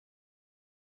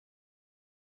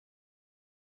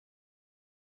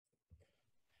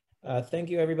Thank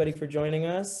you, everybody, for joining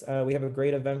us. We have a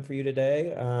great event for you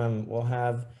today. We'll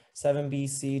have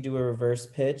 7BC do a reverse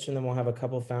pitch, and then we'll have a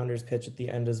couple founders pitch at the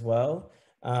end as well.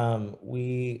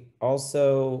 We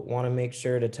also want to make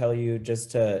sure to tell you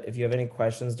if you have any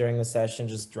questions during the session,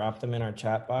 just drop them in our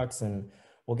chat box, and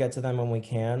we'll get to them when we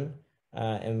can.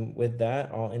 And with that,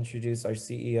 I'll introduce our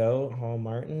CEO, Hall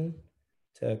Martin,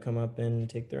 to come up and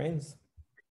take the reins.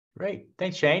 Great.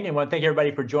 Thanks, Shane. And I want to thank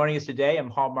everybody for joining us today. I'm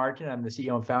Hall Martin. I'm the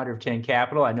CEO and founder of 10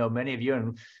 Capital. I know many of you,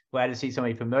 and glad to see so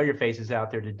many familiar faces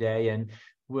out there today. And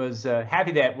was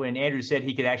happy that when Andrew said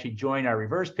he could actually join our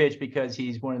reverse pitch, because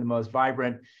he's one of the most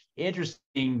vibrant,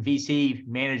 interesting VC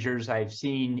managers I've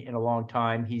seen in a long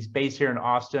time. He's based here in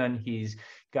Austin. He's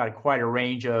got quite a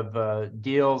range of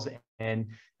deals and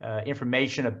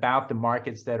information about the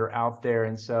markets that are out there.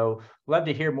 And so love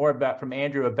to hear more from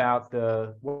Andrew about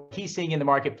what he's seeing in the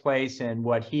marketplace and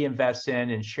what he invests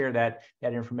in, and share that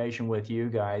information with you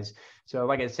guys. So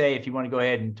like I say, if you want to go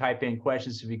ahead and type in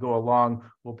questions as we go along,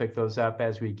 we'll pick those up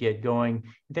as we get going.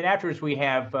 And then afterwards, we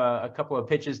have a couple of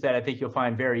pitches that I think you'll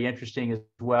find very interesting as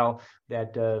well,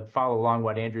 that follow along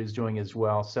what Andrew is doing as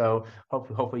well. So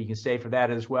hopefully you can stay for that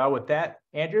as well. With that,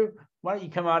 Andrew, why don't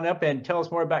you come on up and tell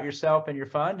us more about yourself and your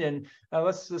fund, and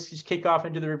let's just kick off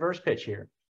into the reverse pitch here.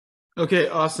 Okay,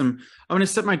 awesome. I'm going to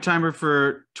set my timer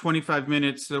for 25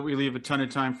 minutes so that we leave a ton of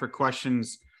time for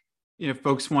questions if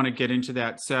folks want to get into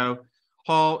that. So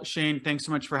Hall, Shane, thanks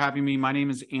so much for having me. My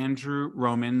name is Andrew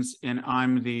Romans, and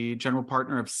I'm the general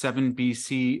partner of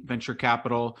 7BC Venture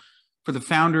Capital. For the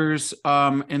founders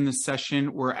in this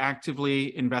session, we're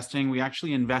actively investing. We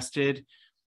actually invested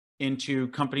into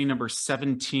company number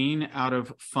 17 out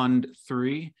of Fund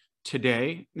 3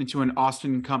 today, into an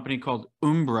Austin company called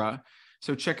Umbra.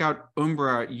 So check out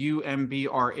Umbra,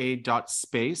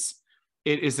 umbra.space.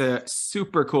 It is a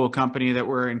super cool company that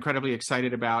we're incredibly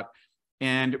excited about.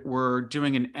 And we're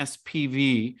doing an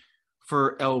SPV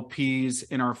for LPs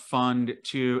in our fund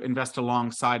to invest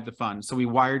alongside the fund. So we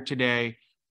wired today,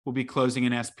 we'll be closing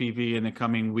an SPV in the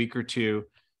coming week or two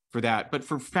for that. But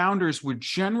for founders, we're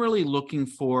generally looking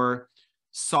for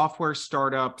software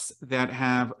startups that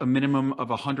have a minimum of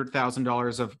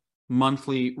 $100,000 of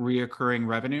monthly reoccurring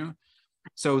revenue.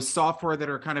 So software that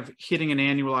are kind of hitting an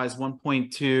annualized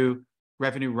 1.2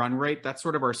 revenue run rate. That's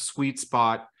sort of our sweet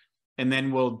spot. And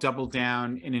then we'll double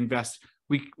down and invest.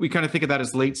 We kind of think of that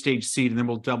as late stage seed, and then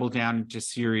we'll double down into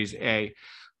Series A.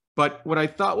 But what I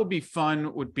thought would be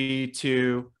fun would be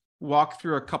to walk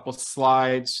through a couple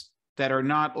slides that are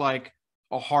not like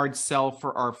a hard sell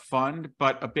for our fund,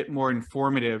 but a bit more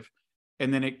informative.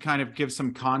 And then it kind of gives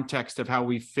some context of how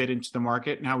we fit into the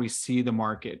market and how we see the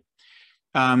market.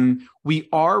 We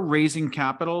are raising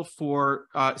capital for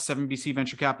 7BC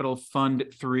Venture Capital Fund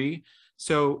 3.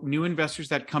 So new investors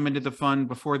that come into the fund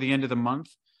before the end of the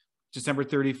month, December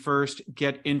 31st,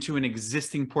 get into an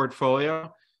existing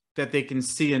portfolio that they can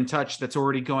see and touch that's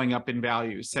already going up in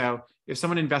value. So if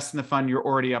someone invests in the fund, you're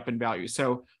already up in value.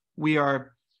 So we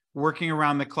are working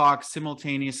around the clock,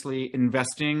 simultaneously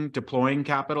investing, deploying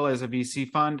capital as a VC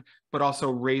fund, but also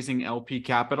raising LP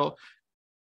capital.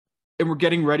 And we're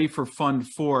getting ready for Fund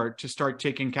 4 to start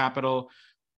taking capital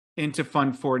into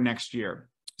Fund 4 next year.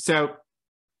 So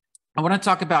I want to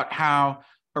talk about how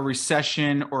a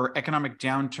recession or economic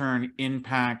downturn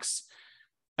impacts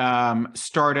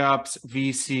startups,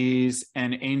 VCs,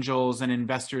 and angels and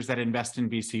investors that invest in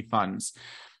VC funds.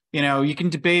 You can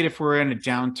debate if we're in a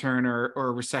downturn or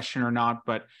a recession or not,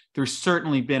 but there's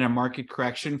certainly been a market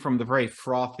correction from the very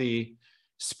frothy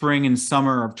spring and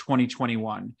summer of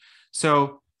 2021.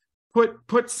 So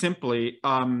put simply,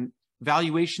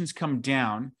 valuations come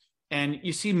down, and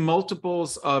you see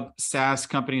multiples of SaaS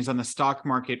companies on the stock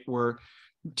market were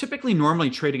typically normally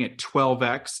trading at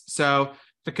 12x. So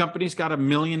the company's got $1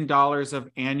 million of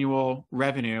annual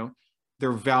revenue.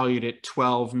 They're valued at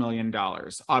 $12 million.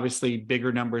 Obviously,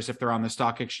 bigger numbers if they're on the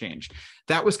stock exchange.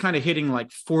 That was kind of hitting like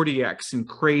 40x and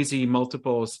crazy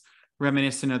multiples,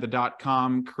 reminiscent of the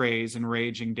dot-com craze and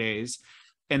raging days.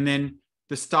 And then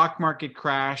the stock market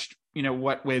crashed,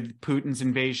 what with Putin's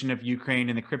invasion of Ukraine,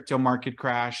 and the crypto market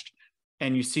crashed.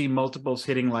 And you see multiples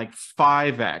hitting like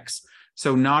 5x.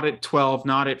 So not at 12,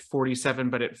 not at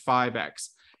 47, but at 5x.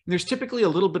 And there's typically a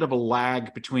little bit of a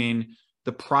lag between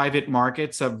the private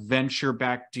markets of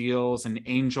venture-backed deals and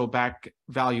angel-backed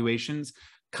valuations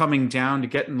coming down to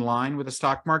get in line with the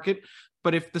stock market.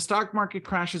 But if the stock market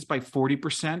crashes by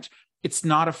 40%, it's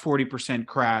not a 40%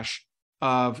 crash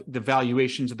of the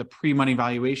valuations, of the pre-money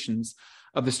valuations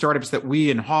of the startups that we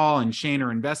and Hall and Shane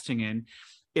are investing in.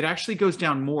 It actually goes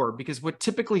down more, because what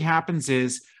typically happens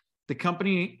is the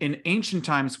company in ancient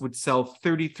times would sell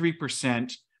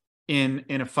 33% in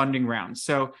a funding round.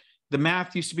 So the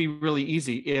math used to be really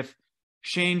easy. If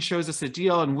Shane shows us a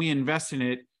deal and we invest in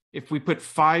it, if we put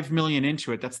 5 million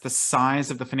into it, that's the size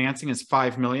of the financing is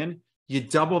 5 million. You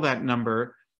double that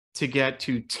number to get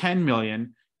to 10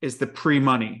 million is the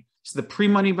pre-money. So the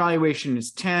pre-money valuation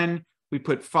is 10. We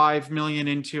put 5 million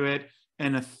into it,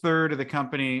 and a third of the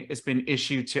company has been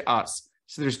issued to us.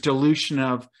 So there's dilution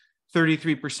of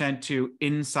 33% to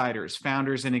insiders,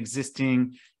 founders, and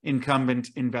existing incumbent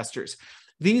investors.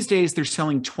 These days, they're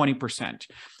selling 20%.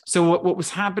 So what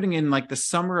was happening in like the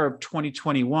summer of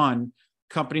 2021,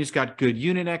 companies got good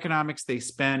unit economics. They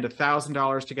spend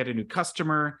 $1,000 to get a new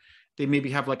customer. They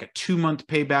maybe have like a 2-month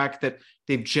payback that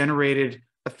they've generated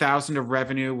 1,000 of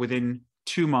revenue within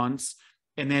 2 months,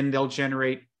 and then they'll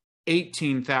generate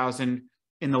 18,000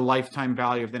 in the lifetime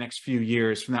value of the next few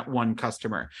years from that one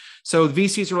customer. So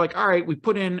VCs are like, all right, we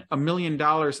put in $1 million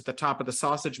at the top of the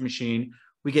sausage machine.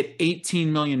 We get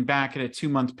 18 million back in a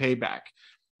 2-month payback.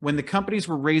 When the companies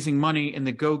were raising money in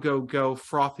the go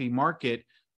frothy market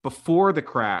before the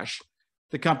crash,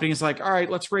 the company's like, all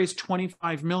right, let's raise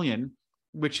 25 million,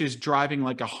 which is driving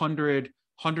like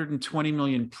 120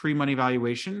 million pre-money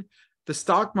valuation. The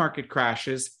stock market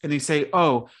crashes and they say,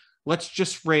 oh, let's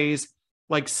just raise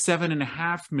like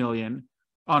 7.5 million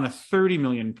on a 30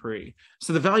 million pre.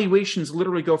 So the valuations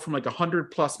literally go from like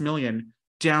 100+ million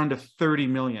down to 30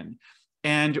 million.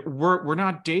 And we're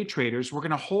not day traders. We're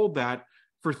going to hold that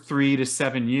for 3 to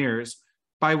 7 years,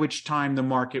 by which time the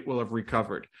market will have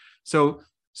recovered.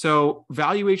 So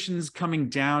valuations coming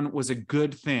down was a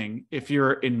good thing if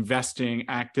you're investing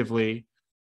actively,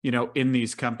 in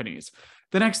these companies.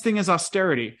 The next thing is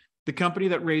austerity. The company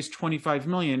that raised 25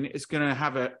 million is going to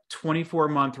have a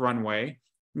 24-month runway,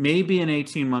 maybe an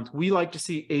 18-month. We like to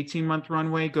see 18-month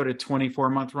runway go to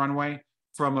 24-month runway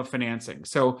from a financing.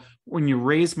 So when you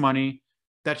raise money,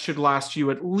 that should last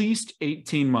you at least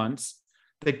 18 months,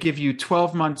 that give you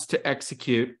 12 months to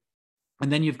execute.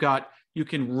 And then you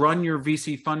can run your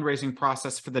VC fundraising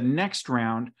process for the next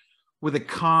round with a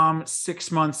calm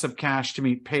 6 months of cash to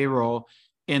meet payroll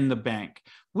in the bank.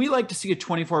 We like to see a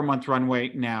 24-month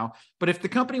runway now, but if the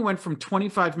company went from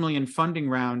 25 million funding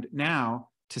round now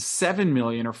to 7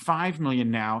 million or 5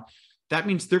 million now, that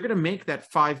means they're going to make that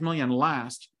 5 million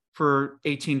last for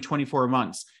 18, 24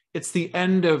 months. It's the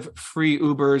end of free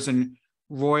Ubers and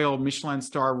Royal Michelin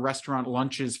star restaurant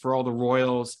lunches for all the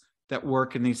royals that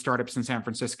work in these startups in San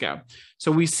Francisco.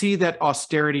 So we see that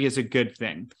austerity is a good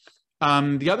thing.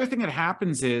 The other thing that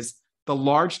happens is the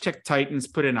large tech titans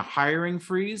put in a hiring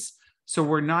freeze. So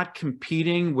we're not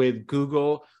competing with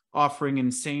Google offering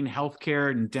insane healthcare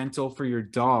and dental for your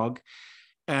dog,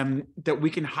 that we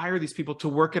can hire these people to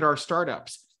work at our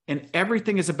startups. And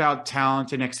everything is about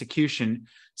talent and execution.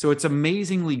 So it's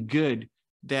amazingly good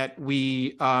that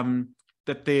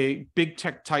that the big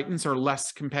tech titans are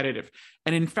less competitive.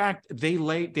 And in fact, they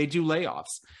do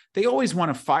layoffs. They always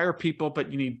want to fire people,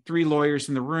 but you need 3 lawyers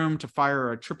in the room to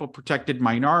fire a triple protected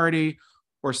minority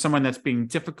or someone that's being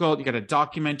difficult. You got to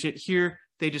document it. Here,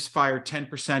 they just fire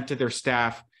 10% of their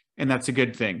staff, and that's a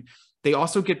good thing. They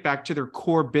also get back to their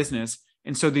core business.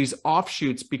 And so these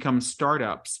offshoots become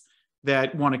startups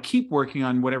that want to keep working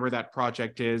on whatever that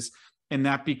project is, and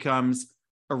that becomes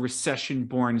a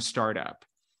recession-born startup.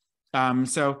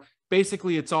 So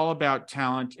basically, it's all about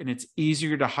talent, and it's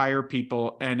easier to hire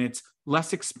people, and it's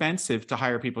less expensive to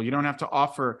hire people. You don't have to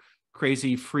offer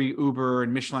crazy free Uber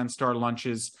and Michelin star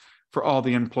lunches for all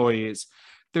the employees.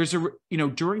 There's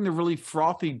during the really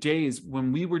frothy days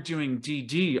when we were doing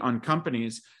DD on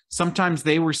companies, sometimes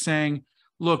they were saying,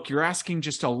 look, you're asking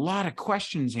just a lot of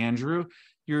questions, Andrew.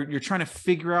 You're trying to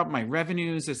figure out my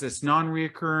revenues. Is this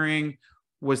non-reoccurring?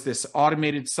 Was this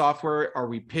automated software? Are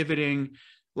we pivoting?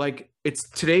 Like, it's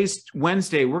today's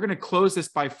Wednesday. We're going to close this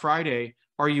by Friday.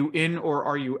 Are you in or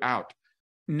are you out?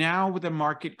 Now with the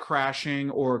market crashing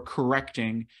or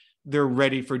correcting, they're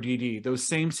ready for DD. Those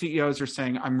same CEOs are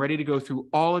saying, I'm ready to go through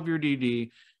all of your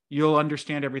DD. You'll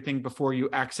understand everything before you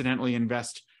accidentally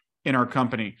invest in our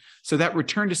company. So that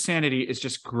return to sanity is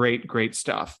just great, great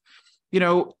stuff.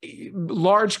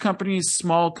 Large companies,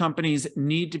 small companies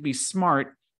need to be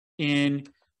smart in,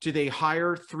 do they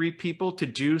hire 3 people to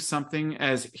do something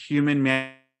as human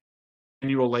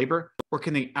manual labor, or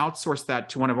can they outsource that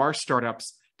to one of our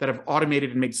startups that have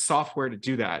automated and made software to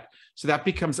do that? So that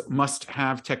becomes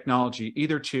must-have technology,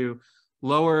 either to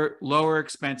lower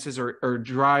expenses or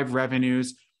drive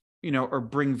revenues, or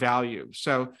bring value.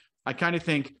 So I kind of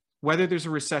think whether there's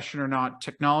a recession or not,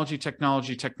 technology,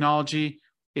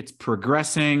 it's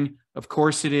progressing. Of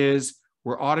course it is.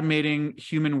 We're automating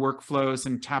human workflows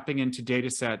and tapping into data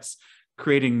sets,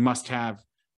 creating must-have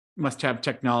must-have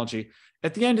technology.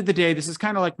 At the end of the day, this is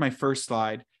kind of like my first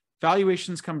slide.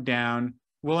 Valuations come down.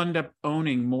 We'll end up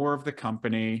owning more of the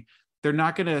company. They're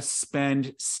not going to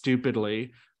spend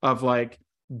stupidly of like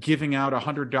giving out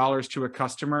 $100 to a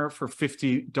customer for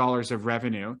 $50 of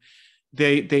revenue.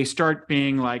 They start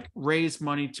being like, raise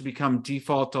money to become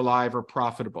default alive or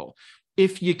profitable.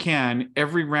 If you can,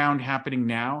 every round happening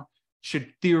now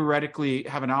should theoretically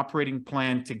have an operating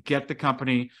plan to get the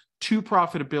company to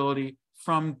profitability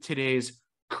from today's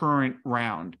current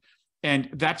round. And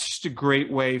that's just a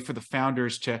great way for the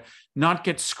founders to not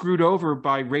get screwed over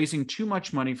by raising too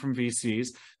much money from VCs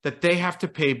that they have to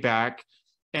pay back.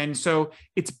 And so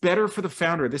it's better for the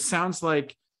founder. This sounds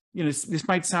like, this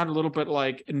might sound a little bit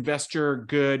like investor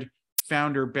good,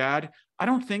 founder bad. I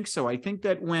don't think so. I think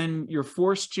that when you're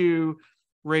forced to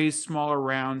raise smaller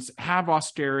rounds, have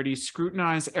austerity,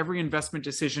 scrutinize every investment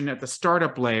decision at the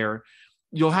startup layer,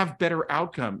 you'll have better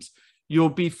outcomes. You'll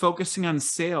be focusing on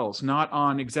sales, not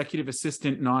on executive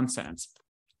assistant nonsense.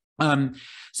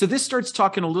 So this starts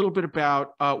talking a little bit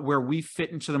about where we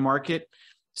fit into the market.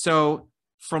 So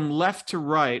from left to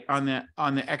right on the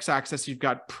x-axis, you've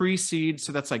got pre-seed.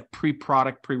 So that's like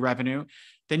pre-product, pre-revenue.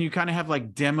 Then you kind of have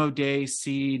like demo day,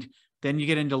 seed. Then you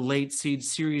get into late seed,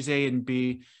 series A and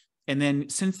B. And then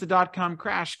since the dot-com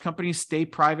crash, companies stay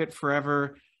private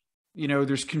forever.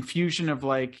 There's confusion of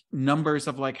like numbers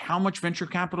of like how much venture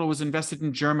capital was invested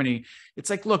in Germany. It's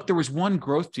like, look, there was one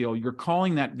growth deal. You're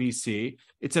calling that VC.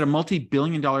 It's at a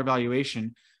multi-billion-dollar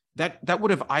valuation. That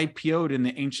would have IPO'd in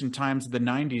the ancient times of the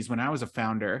 90s when I was a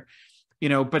founder,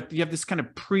 but you have this kind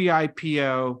of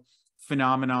pre-IPO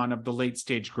phenomenon of the late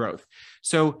stage growth.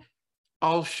 So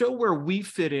I'll show where we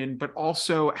fit in, but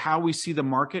also how we see the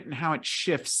market and how it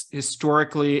shifts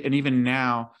historically and even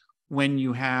now when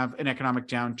you have an economic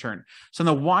downturn. So on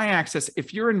the y-axis,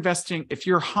 if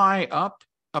you're high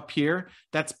up here,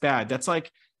 that's bad. That's like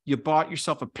you bought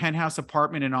yourself a penthouse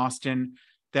apartment in Austin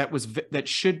that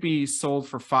should be sold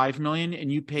for $5 million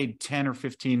and you paid 10 or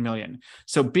 15 million.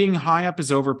 So being high up is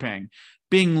overpaying.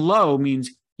 Being low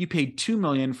means you paid $2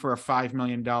 million for a $5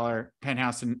 million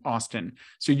penthouse in Austin.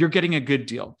 So you're getting a good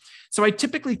deal. So I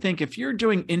typically think if you're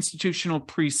doing institutional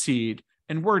pre-seed,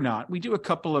 and we're not, we do a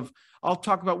couple of, I'll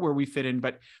talk about where we fit in,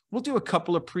 but we'll do a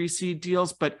couple of pre-seed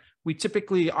deals, but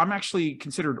I'm actually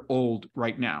considered old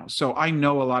right now. So I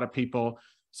know a lot of people.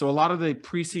 So a lot of the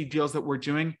pre-seed deals that we're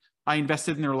doing, I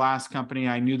invested in their last company.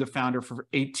 I knew the founder for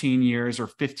 18 years or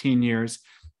 15 years.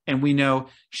 And we know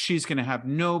she's going to have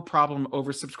no problem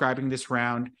oversubscribing this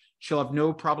round. She'll have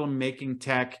no problem making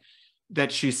tech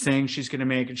that she's saying she's going to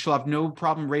make. And she'll have no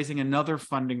problem raising another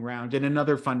funding round and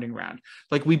another funding round.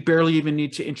 Like we barely even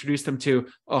need to introduce them to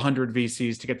 100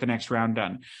 VCs to get the next round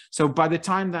done. So by the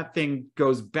time that thing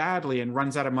goes badly and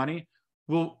runs out of money,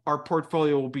 our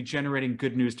portfolio will be generating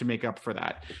good news to make up for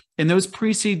that. And those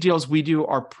pre-seed deals we do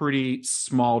are pretty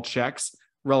small checks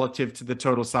relative to the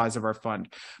total size of our fund.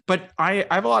 But I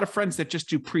have a lot of friends that just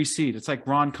do pre-seed. It's like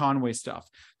Ron Conway stuff.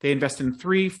 They invest in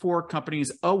 3-4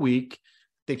 companies a week.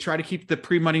 They try to keep the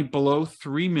pre-money below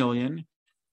 3 million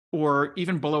or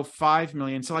even below 5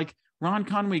 million. So like Ron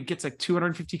Conway gets like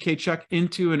 $250K check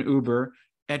into an Uber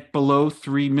at below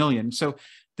 3 million. So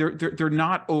they're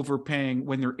not overpaying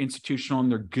when they're institutional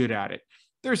and they're good at it.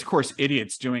 There's of course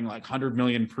idiots doing like 100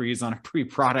 million pre's on a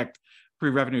pre-product,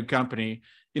 pre-revenue company.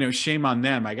 Shame on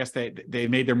them. I guess they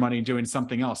made their money doing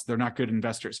something else. They're not good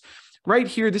investors. Right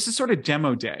here, this is sort of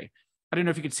demo day. I don't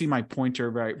know if you can see my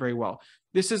pointer very, very well.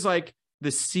 This is like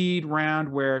the seed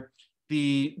round where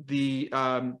the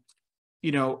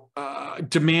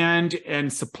demand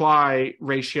and supply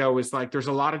ratio is like there's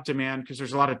a lot of demand because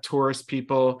there's a lot of tourist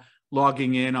people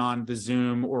logging in on the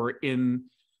Zoom or in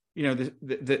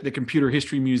the Computer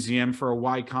History Museum for a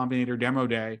Y Combinator demo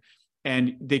day,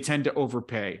 and they tend to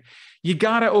overpay. You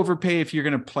got to overpay if you're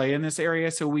going to play in this area.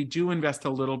 So we do invest a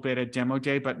little bit at demo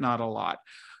day, but not a lot.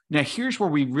 Now, here's where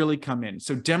we really come in.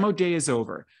 So demo day is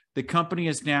over. The company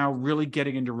is now really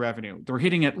getting into revenue. They're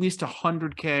hitting at least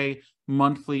 100K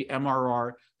monthly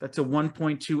MRR. That's a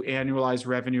 1.2 annualized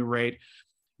revenue rate.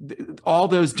 All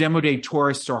those demo day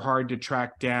tourists are hard to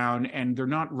track down and they're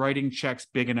not writing checks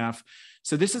big enough.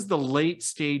 So this is the late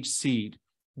stage seed.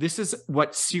 This is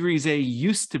what Series A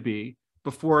used to be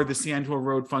before the Sand Hill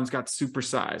Road funds got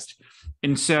supersized.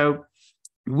 And so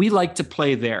we like to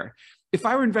play there. If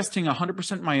I were investing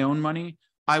 100% my own money,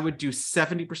 I would do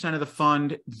 70% of the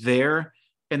fund there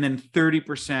and then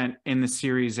 30% in the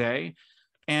Series A.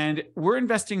 And we're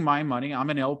investing my money. I'm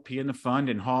an LP in the fund,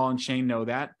 and Hall and Shane know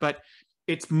that, but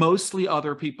it's mostly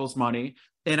other people's money.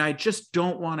 And I just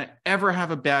don't want to ever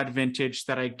have a bad vintage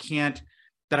that I can't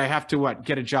that I have to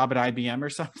get a job at IBM or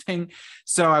something.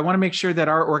 So I want to make sure that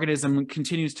our organism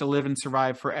continues to live and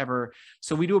survive forever.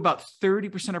 So we do about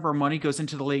 30% of our money goes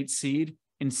into the late seed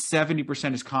and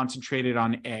 70% is concentrated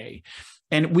on A.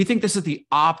 And we think this is the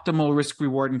optimal risk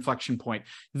reward inflection point.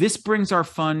 This brings our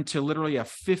fund to literally a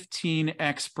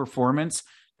 15x performance,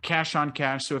 cash on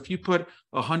cash. So if you put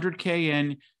 100K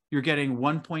in, you're getting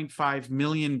 1.5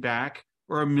 million back,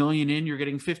 or 1 million in, you're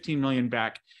getting 15 million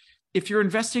back. If you're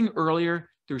investing earlier,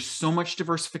 there's so much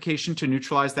diversification to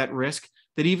neutralize that risk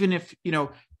that even if,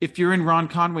 if you're in Ron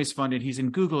Conway's fund and he's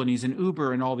in Google and he's in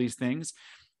Uber and all these things,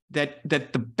 that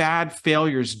the bad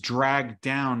failures drag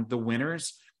down the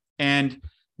winners, and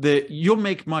you'll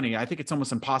make money. I think it's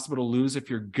almost impossible to lose if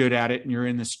you're good at it and you're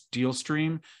in this deal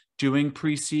stream doing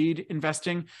pre-seed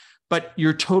investing, but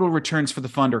your total returns for the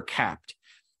fund are capped.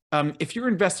 If you're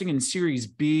investing in Series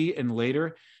B and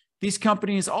later, these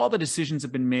companies, all the decisions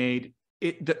have been made.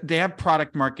 They have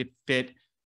product market fit.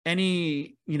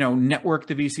 Any network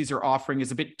the VCs are offering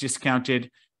is a bit discounted,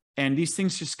 and these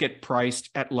things just get priced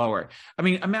at lower. I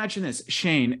mean, imagine this,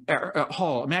 Shane,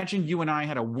 Hall. Imagine you and I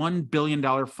had a $1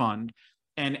 billion fund,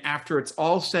 and after it's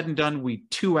all said and done, we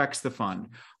 2x the fund.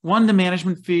 One, the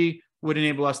management fee would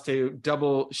enable us to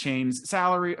double Shane's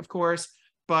salary, of course,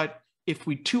 but if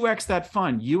we 2x that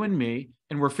fund, you and me,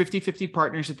 and we're 50-50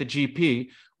 partners at the GP,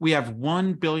 we have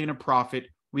 $1 billion of profit.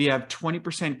 We have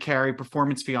 20% carry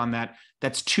performance fee on that.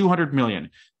 That's $200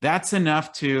 million. That's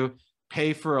enough to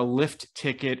pay for a lift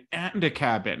ticket and a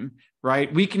cabin,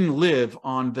 right? We can live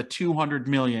on the $200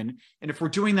 million. And if we're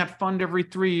doing that fund every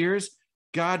 3 years,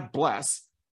 God bless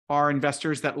our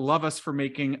investors that love us for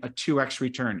making a 2x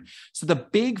return. So the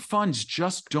big funds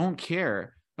just don't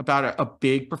care about a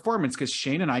big performance because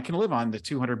Shane and I can live on the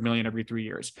 $200 million every 3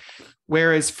 years.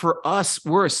 Whereas for us,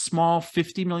 we're a small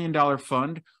 $50 million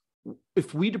fund.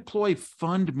 If we deploy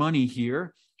fund money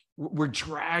here, we're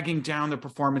dragging down the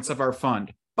performance of our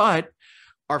fund. But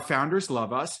our founders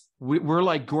love us. We're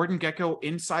like Gordon Gekko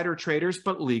insider traders,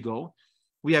 but legal.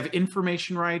 We have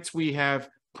information rights. We have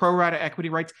pro rata equity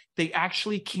rights. They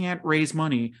actually can't raise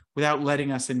money without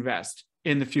letting us invest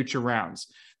in the future rounds.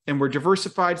 And we're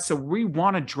diversified. So we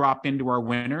want to drop into our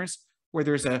winners where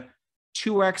there's a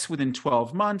 2x within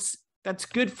 12 months. That's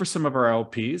good for some of our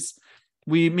LPs.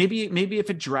 We maybe if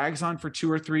it drags on for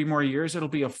 2 or 3 more years, it'll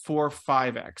be a 4 or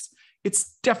 5x.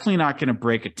 It's definitely not going to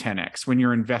break a 10x when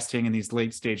you're investing in these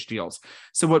late stage deals.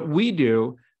 So what we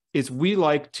do is we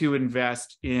like to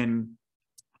invest in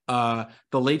the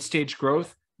late stage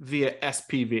growth via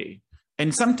SPV.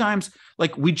 And sometimes,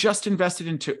 like we just invested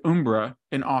into Umbra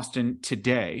in Austin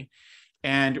today,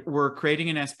 and we're creating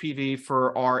an SPV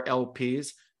for our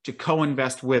LPs to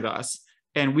co-invest with us.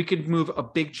 And we could move a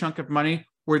big chunk of money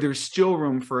where there's still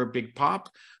room for a big pop,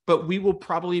 but we will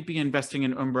probably be investing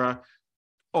in Umbra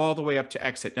all the way up to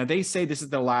exit. Now, they say this is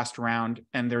the last round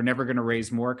and they're never going to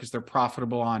raise more because they're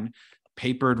profitable on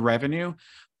papered revenue.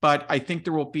 But I think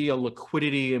there will be a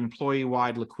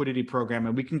employee-wide liquidity program,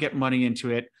 and we can get money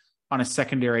into it on a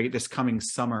secondary this coming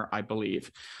summer, I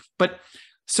believe. But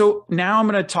so now I'm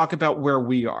going to talk about where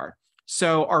we are.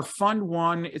 So our fund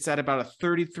one, it's at about a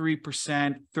 33%,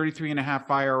 33.5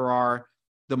 IRR.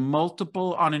 The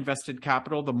multiple on invested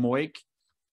capital, the MOIC,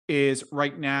 is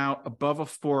right now above a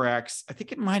 4x. I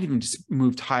think it might even just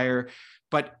moved higher,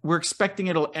 but we're expecting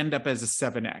it'll end up as a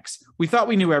 7x. We thought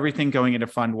we knew everything going into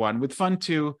fund one. With fund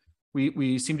two,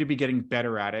 we seem to be getting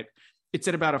better at it. It's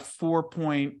at about a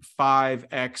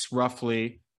 4.5x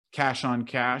roughly cash on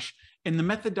cash. And the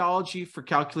methodology for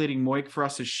calculating MOIC for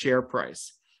us is share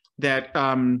price. That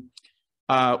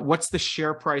what's the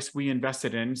share price we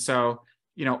invested in? So,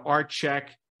 our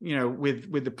check,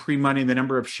 with the pre-money and the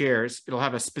number of shares, it'll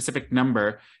have a specific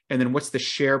number. And then what's the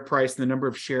share price and the number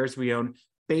of shares we own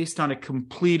based on a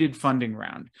completed funding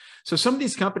round. So some of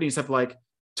these companies have like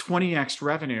 20x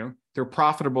revenue. They're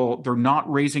profitable. They're not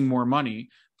raising more money.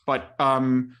 But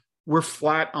we're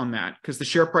flat on that because the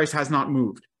share price has not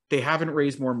moved. They haven't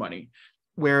raised more money.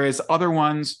 Whereas other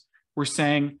ones, we're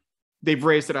saying they've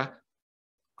raised at a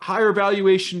higher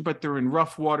valuation, but they're in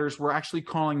rough waters. We're actually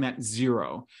calling that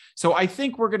 0. So I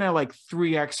think we're going to like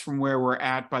 3x from where we're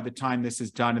at by the time this is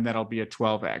done, and that'll be a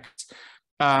 12x.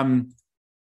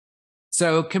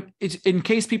 So in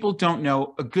case people don't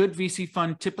know, a good VC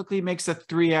fund typically makes a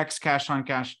 3x cash on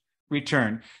cash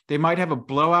return. They might have a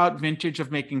blowout vintage of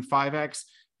making 5x,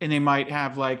 and they might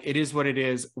have like, it is what it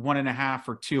is, 1.5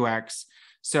 or 2x.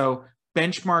 So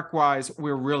benchmark wise,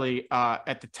 we're really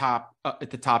at the top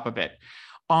of it.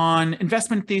 On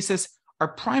investment thesis, our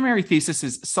primary thesis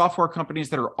is software companies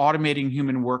that are automating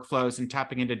human workflows and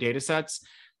tapping into data sets.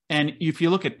 And if you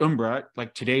look at Umbra,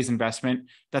 like today's investment,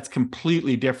 that's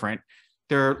completely different.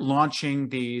 They're launching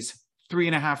these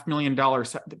 $3.5 million.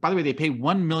 By the way, they pay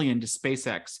 $1 million to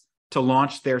SpaceX to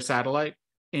launch their satellite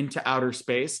into outer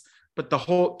space. But the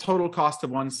whole total cost of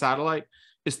one satellite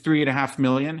is $3.5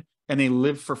 million, and they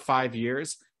live for 5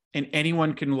 years. And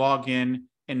anyone can log in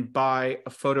and buy a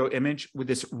photo image with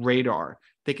this radar.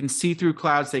 They can see through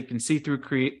clouds, they can see through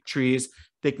trees,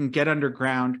 they can get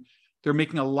underground. They're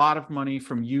making a lot of money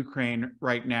from Ukraine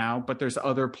right now, but there's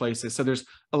other places. So there's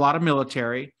a lot of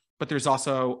military, but there's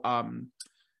also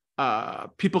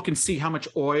people can see how much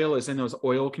oil is in those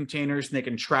oil containers, and they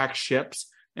can track ships,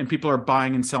 and people are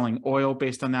buying and selling oil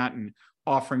based on that and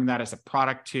offering that as a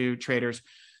product to traders.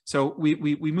 So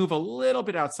we move a little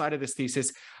bit outside of this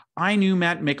thesis. I knew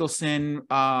Matt Mickelson.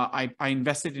 I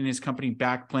invested in his company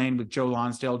Backplane with Joe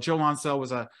Lonsdale. Joe Lonsdale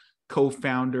was a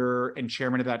co-founder and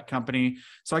chairman of that company.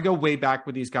 So I go way back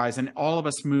with these guys, and all of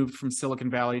us moved from Silicon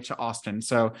Valley to Austin.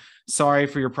 So sorry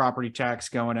for your property tax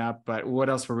going up, but what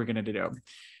else were we going to do?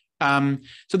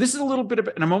 So this is a little bit of,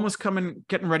 and I'm almost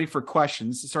getting ready for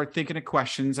questions, to start thinking of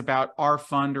questions about our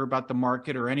fund or about the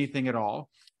market or anything at all.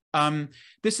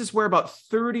 This is where about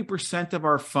 30% of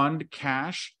our fund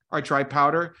cash, our dry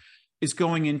powder, is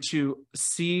going into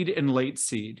seed and late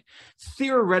seed.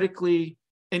 Theoretically,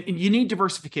 and you need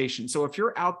diversification. So if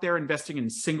you're out there investing in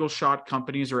single shot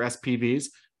companies or SPVs,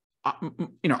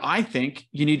 I think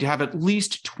you need to have at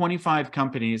least 25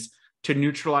 companies to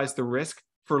neutralize the risk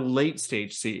for late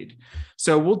stage seed.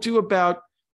 So we'll do about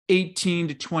 18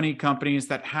 to 20 companies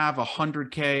that have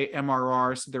 100K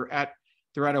MRR. So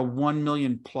they're at a 1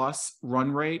 million plus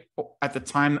run rate at the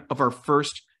time of our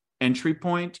first entry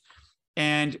point.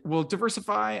 And we'll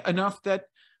diversify enough that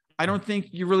I don't think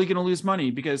you're really going to lose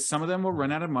money, because some of them will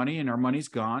run out of money and our money's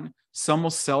gone. Some will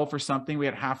sell for something. We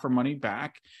had half our money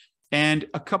back. And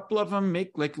a couple of them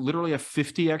make like literally a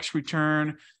 50x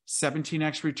return,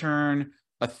 17x return,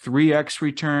 a 3x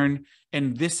return,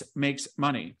 and this makes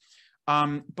money.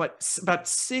 But about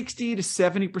 60 to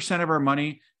 70% of our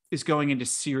money is going into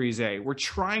Series A. We're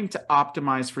trying to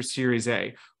optimize for Series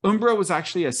A. Umbra was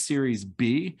actually a Series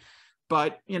B,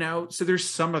 but so there's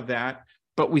some of that,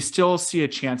 but we still see a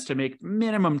chance to make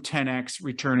minimum 10x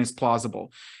return is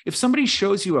plausible. If somebody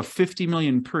shows you a 50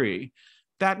 million pre,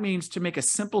 that means to make a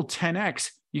simple 10x,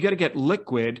 you got to get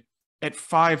liquid at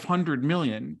 500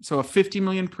 million. So a 50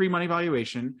 million pre-money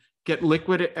valuation, get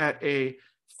liquid at a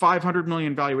 500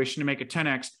 million valuation to make a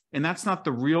 10x. And that's not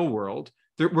the real world.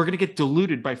 We're going to get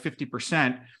diluted by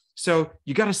 50%. So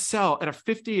you got to sell at a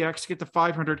 50x to get to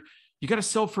 500. You got to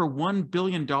sell for $1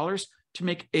 billion to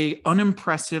make a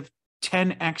unimpressive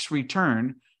 10x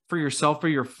return for yourself or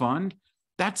your fund.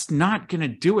 That's not going to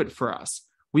do it for us.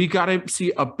 We got to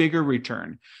see a bigger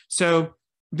return. So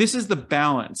this is the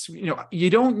balance. You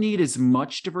don't need as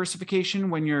much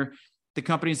diversification when the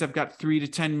companies have got 3 to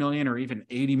 10 million or even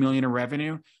 80 million of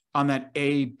revenue on that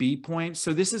A-B point.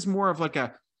 So this is more of like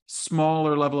a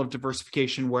smaller level of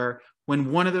diversification, where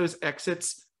when one of those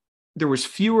exits, there was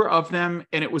fewer of them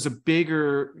and it was a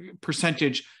bigger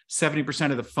percentage,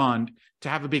 70% of the fund, to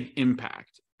have a big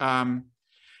impact. I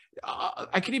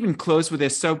could even close with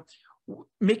this. So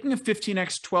making a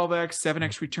 15x, 12x,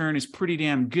 7x return is pretty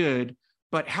damn good,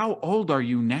 but how old are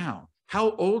you now?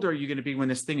 How old are you going to be when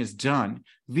this thing is done?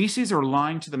 VCs are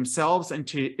lying to themselves and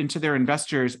into their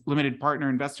investors, limited partner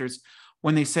investors,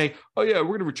 when they say, oh yeah, we're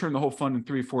going to return the whole fund in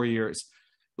 3 or 4 years.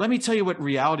 Let me tell you what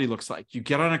reality looks like. You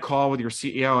get on a call with your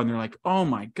CEO and they're like, oh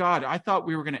my God, I thought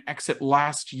we were going to exit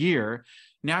last year.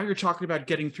 Now you're talking about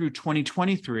getting through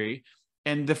 2023,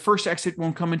 and the first exit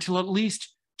won't come until at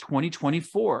least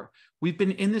 2024. We've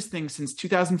been in this thing since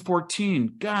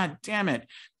 2014. God damn it.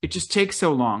 It just takes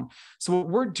so long. So what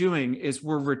we're doing is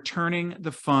we're returning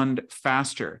the fund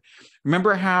faster.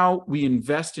 Remember how we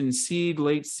invest in seed,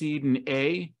 late seed, and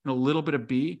A, and a little bit of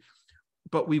B,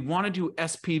 but we want to do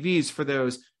SPVs for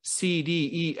those C, D,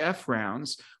 E, F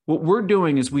rounds. What we're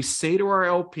doing is we say to our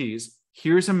LPs,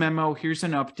 here's a memo, here's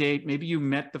an update. Maybe you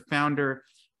met the founder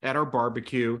at our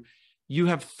barbecue. You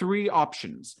have 3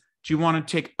 options. Do you want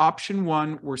to take option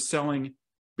 1? We're selling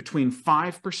between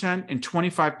 5% and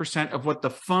 25% of what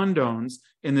the fund owns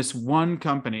in this one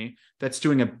company that's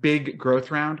doing a big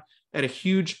growth round at a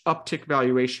huge uptick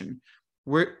valuation.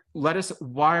 Let us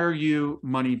wire you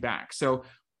money back. So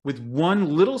with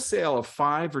one little sale of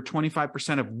 5 or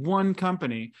 25% of one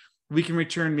company, we can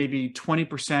return maybe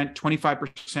 20%,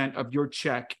 25% of your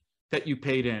check that you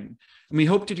paid in. And we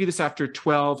hope to do this after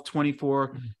 12,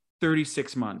 24,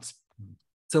 36 months.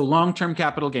 So long-term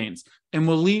capital gains. And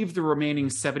we'll leave the remaining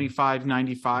 75,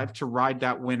 95 to ride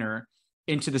that winner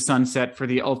into the sunset for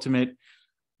the ultimate,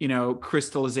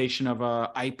 crystallization of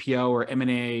a IPO or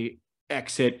M&A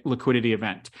exit liquidity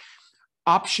event.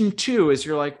 Option 2 is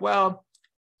you're like, well,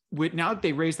 now that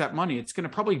they raise that money, it's going to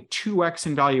probably 2x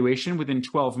in valuation within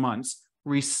 12 months,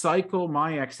 recycle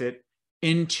my exit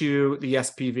into the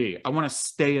SPV. I want to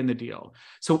stay in the deal.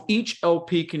 So each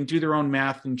LP can do their own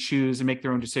math and choose and make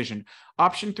their own decision.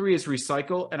 Option 3 is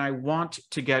recycle, and I want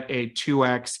to get a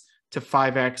 2x to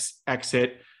 5x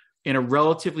exit in a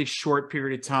relatively short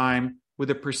period of time with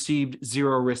a perceived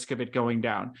zero risk of it going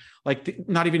down. Like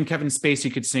not even Kevin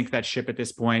Spacey could sink that ship at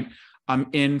this point.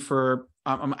 I'm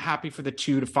happy for the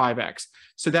 2 to 5x.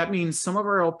 So that means some of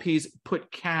our LPs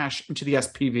put cash into the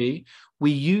SPV.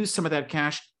 We use some of that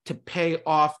cash to pay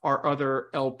off our other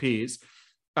LPs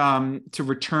to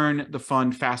return the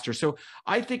fund faster. So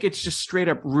I think it's just straight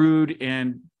up rude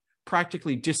and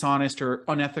practically dishonest or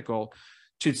unethical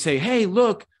to say, hey,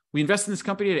 look, we invested in this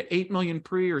company at 8 million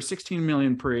pre or 16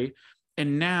 million pre,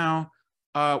 and now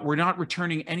we're not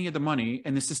returning any of the money,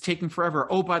 and this is taking forever.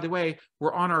 Oh, by the way,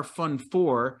 we're on our fund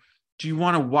 4. Do you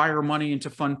want to wire money into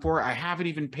fund 4? I haven't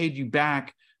even paid you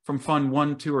back from fund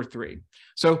 1, 2, or 3.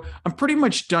 So I'm pretty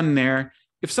much done there.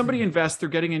 If somebody invests, they're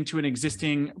getting into an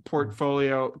existing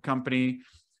portfolio company.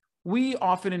 We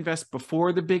often invest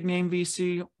before the big name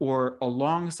VC or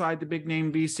alongside the big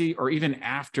name VC or even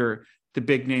after the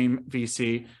big name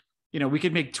VC. We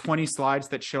could make 20 slides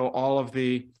that show all of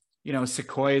the,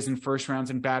 Sequoias and first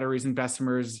rounds and batteries and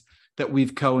Bessemers that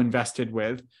we've co-invested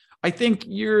with. I think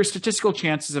your statistical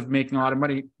chances of making a lot of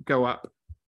money go up.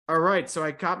 All right, so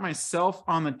I got myself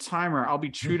on the timer. I'll be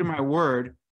true to my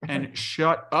word and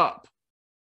shut up.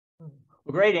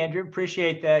 Well, great, Andrew.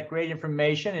 Appreciate that. Great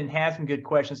information and have some good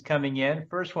questions coming in.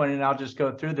 First one, and I'll just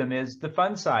go through them, is the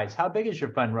fund size. How big is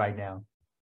your fund right now?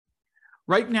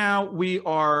 Right now, we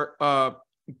are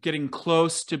getting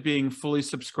close to being fully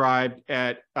subscribed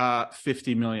at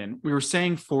 50 million. We were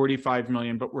saying 45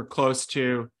 million, but we're close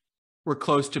to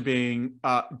being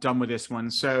done with this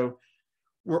one. So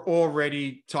we're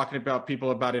already talking about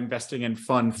people about investing in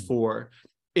fund 4.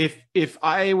 If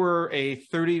I were a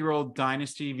 30-year-old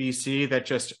dynasty VC that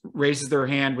just raises their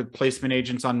hand with placement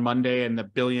agents on Monday and the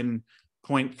 $1.3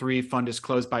 billion fund is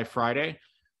closed by Friday,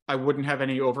 I wouldn't have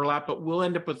any overlap, but we'll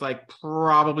end up with like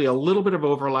probably a little bit of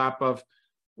overlap of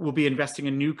we'll be investing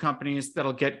in new companies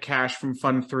that'll get cash from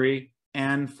fund 3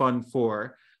 and fund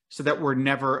 4 so that we're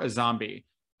never a zombie.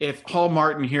 If Hall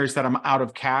Martin hears that I'm out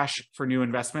of cash for new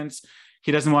investments,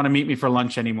 he doesn't want to meet me for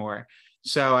lunch anymore.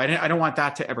 So I don't want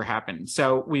that to ever happen.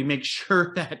 So we make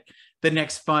sure that the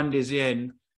next fund is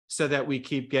in so that we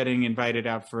keep getting invited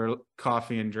out for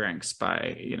coffee and drinks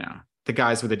by, the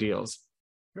guys with the deals.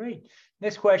 Great.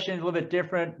 Next question, a little bit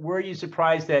different. Were you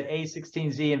surprised that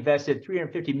A16Z invested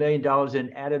 $350 million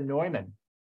in Adam Neumann?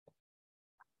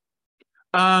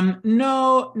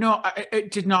 No, it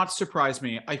did not surprise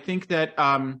me. I think that,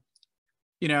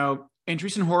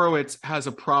 Andreessen Horowitz has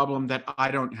a problem that I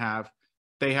don't have.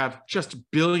 They have just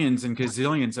billions and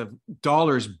gazillions of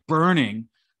dollars burning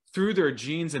through their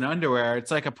jeans and underwear.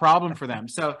 It's like a problem for them.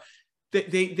 So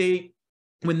they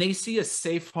when they see a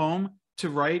safe home to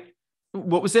write,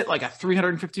 what was it, like a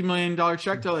 $350 million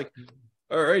check, they're like,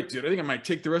 all right, dude, I think I might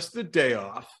take the rest of the day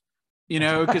off.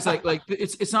 Because like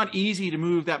it's not easy to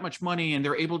move that much money, and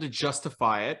they're able to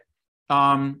justify it.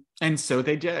 And so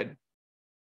they did.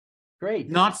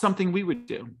 Great. Not something we would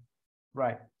do.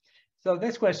 Right. So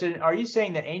next question, are you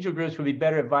saying that angel groups would be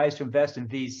better advised to invest in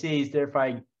VCs,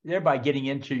 thereby getting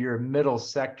into your middle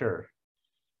sector?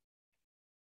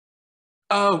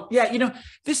 Oh, yeah.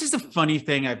 This is a funny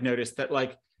thing I've noticed, that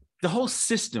like the whole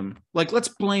system, like let's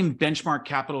blame benchmark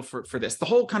capital for this. The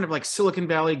whole kind of like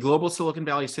global Silicon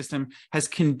Valley system has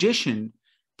conditioned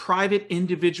private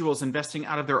individuals investing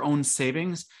out of their own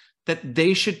savings that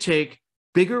they should take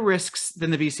bigger risks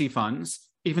than the VC funds,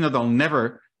 even though they'll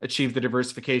never achieve the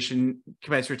diversification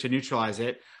commensurate to neutralize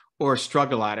it or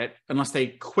struggle at it unless they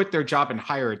quit their job and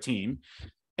hire a team.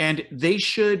 And they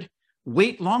should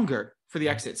wait longer for the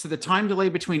exit. So the time delay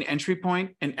between entry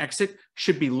point and exit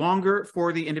should be longer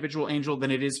for the individual angel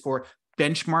than it is for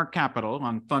benchmark capital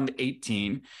on fund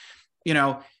 18,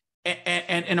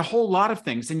 and a whole lot of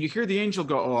things. And you hear the angel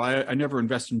go, oh, I never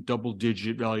invest in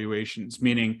double-digit valuations,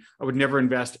 meaning I would never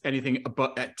invest anything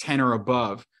at 10 or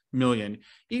above million,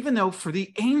 even though for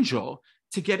the angel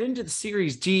to get into the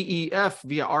series D, E, F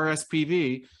via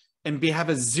RSPV and have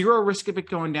a zero risk of it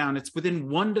going down, it's within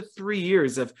 1 to 3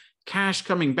 years of cash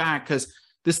coming back, because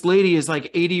this lady is like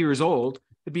 80 years old.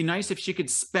 It'd be nice if she could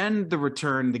spend the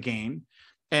return, the gain,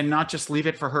 and not just leave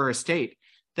it for her estate.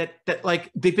 That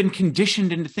like they've been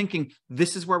conditioned into thinking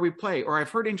this is where we play. Or I've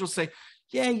heard angels say,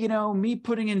 yeah, you know, me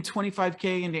putting in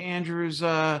 25K into Andrew's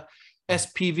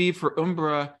SPV for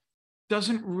Umbra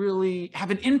doesn't really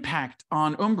have an impact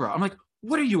on Umbra. I'm like,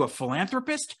 what are you, a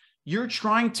philanthropist? You're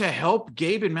trying to help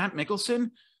Gabe and Matt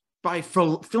Mickelson by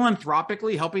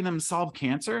philanthropically helping them solve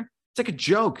cancer? It's like a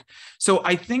joke. So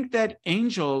I think that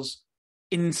angels,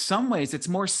 in some ways, it's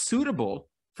more suitable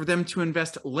for them to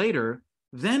invest later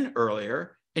than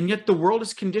earlier. And yet the world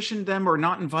has conditioned them or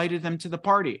not invited them to the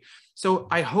party. So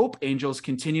I hope angels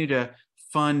continue to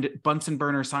fund Bunsen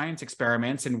burner science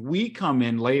experiments, and we come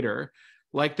in later,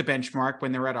 like the benchmark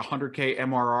when they're at 100K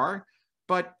MRR.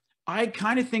 But I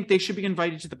kind of think they should be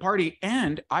invited to the party.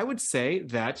 And I would say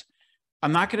that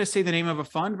I'm not going to say the name of a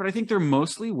fund, but I think they're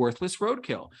mostly worthless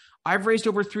roadkill. I've raised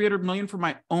over 300 million for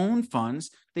my own funds.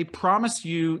 They promise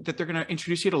you that they're going to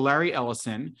introduce you to Larry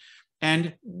Ellison.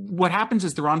 And what happens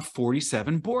is they're on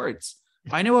 47 boards.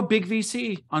 I know a big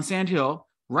VC on Sand Hill,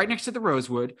 right next to the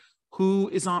Rosewood,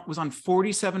 who was on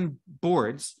 47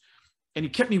 boards. And he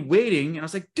kept me waiting. And I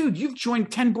was like, dude, you've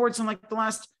joined 10 boards in like the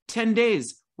last 10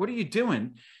 days. What are you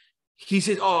doing? He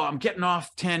said, oh, I'm getting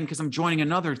off 10 because I'm joining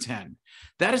another 10.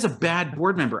 That is a bad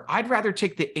board member. I'd rather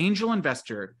take the angel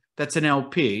investor that's an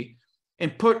LP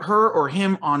and put her or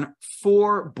him on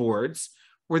 4 boards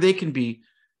where they can be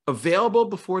available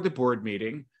before the board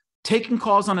meeting, taking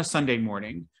calls on a Sunday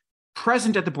morning,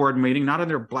 present at the board meeting, not on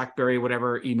their BlackBerry,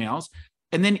 whatever emails,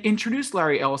 and then introduce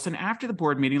Larry Ellison after the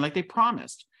board meeting like they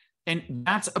promised. And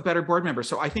that's a better board member.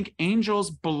 So I think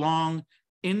angels belong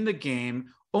in the game.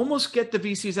 Almost get the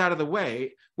VCs out of the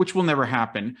way, which will never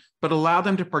happen, but allow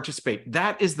them to participate.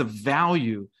 That is the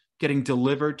value getting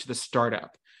delivered to the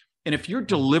startup. And if you're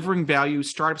delivering value,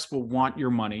 startups will want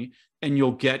your money and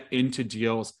you'll get into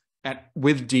deals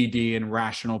with DD and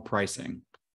rational pricing.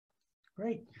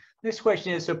 Great. Next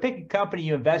question is, so pick a company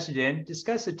you invested in,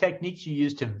 discuss the techniques you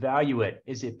use to value it.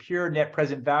 Is it pure net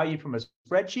present value from a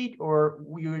spreadsheet, or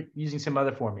were you using some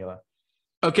other formula?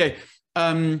 Okay.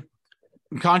 I'm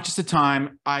conscious of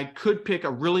time. I could pick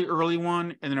a really early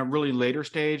one and then a really later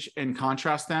stage and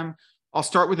contrast them. I'll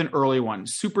start with an early one,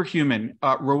 Superhuman,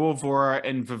 Raul Vora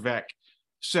and Vivek.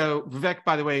 So Vivek,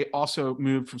 by the way, also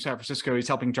moved from San Francisco. He's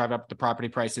helping drive up the property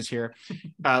prices here,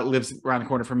 lives around the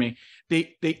corner from me.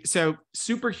 So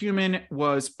Superhuman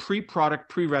was pre-product,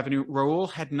 pre-revenue.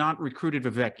 Raul had not recruited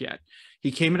Vivek yet.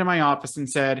 He came into my office and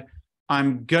said,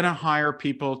 I'm going to hire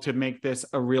people to make this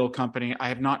a real company. I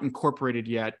have not incorporated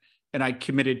yet. And I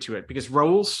committed to it because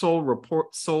Raul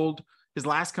sold his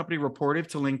last company, Reportive,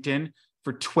 to LinkedIn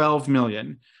for 12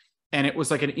 million. And it was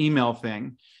like an email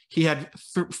thing. He had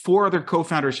 4 other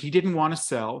co-founders he didn't want to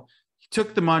sell. He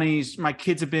took the money. My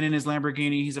kids have been in his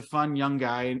Lamborghini. He's a fun young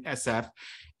guy in SF.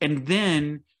 And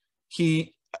then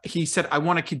he said, I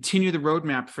want to continue the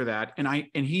roadmap for that.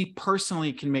 And he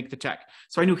personally can make the tech.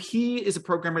 So I knew he is a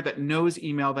programmer that knows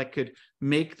email that could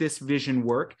make this vision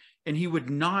work. And he would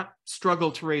not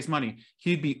struggle to raise money.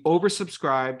 He'd be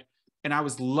oversubscribed. And I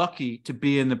was lucky to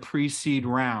be in the pre-seed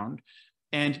round.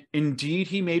 And indeed,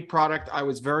 he made product. I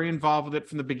was very involved with it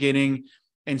from the beginning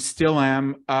and still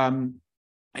am. And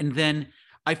then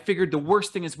I figured the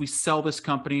worst thing is we sell this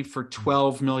company for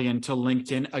 12 million to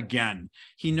LinkedIn again.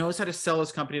 He knows how to sell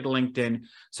his company to LinkedIn.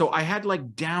 So I had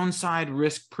like downside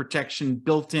risk protection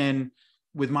built in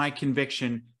with my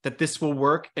conviction that this will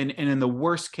work. And in the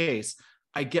worst case,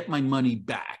 I get my money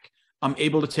back. I'm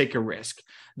able to take a risk.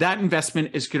 That investment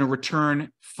is going to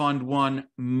return fund 1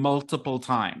 multiple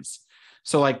times.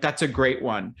 So like, that's a great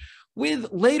one.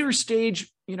 With later stage,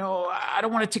 you know, I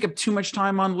don't want to take up too much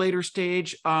time on later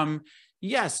stage.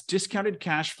 Yes, discounted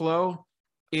cash flow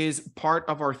is part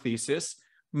of our thesis.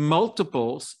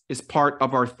 Multiples is part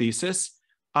of our thesis.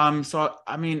 So,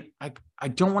 I mean, I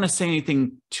don't want to say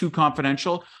anything too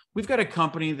confidential. We've got a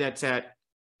company that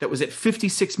was at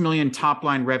 56 million top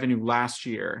line revenue last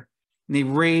year. And they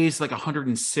raised like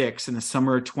 106 in the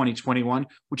summer of 2021,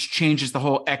 which changes the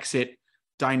whole exit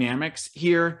dynamics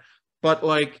here. But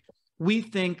like, we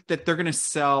think that they're going to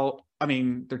sell, I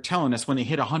mean, they're telling us when they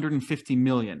hit 150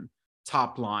 million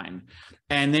top line.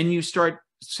 And then you start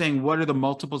saying, what are the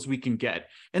multiples we can get?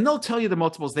 And they'll tell you the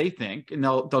multiples they think, and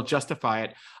they'll justify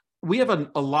it. We have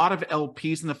a lot of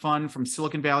LPs in the fund from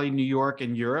Silicon Valley, New York,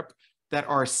 and Europe that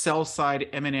are sell-side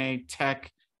M&A,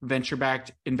 tech,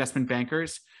 venture-backed investment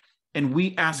bankers. And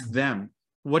we ask them,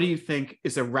 what do you think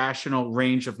is a rational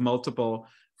range of multiple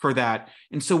for that?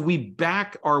 And so we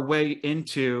back our way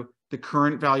into the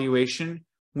current valuation.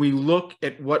 We look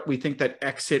at what we think that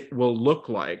exit will look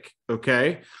like,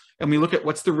 okay? And we look at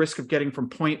what's the risk of getting from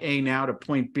point A now to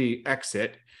point B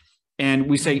exit. And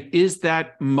we say, is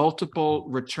that multiple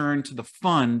return to the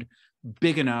fund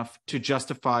big enough to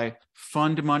justify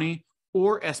fund money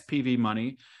or SPV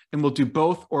money, and we'll do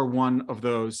both or one of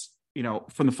those.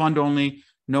 From the fund only,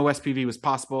 no SPV was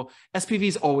possible.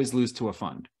 SPVs always lose to a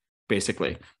fund,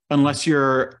 basically, unless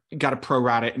you're got a pro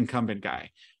rata incumbent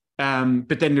guy.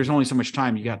 But then there's only so much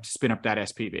time you got to spin up that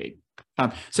SPV.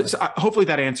 So hopefully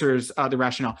that answers the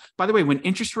rationale. By the way, when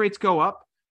interest rates go up,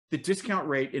 the discount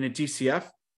rate in a DCF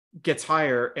gets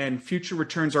higher, and future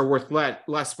returns are worth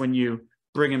less when you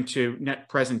bring them to net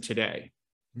present today.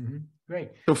 Mm-hmm.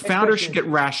 Great. So founders should get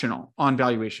rational on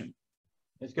valuation.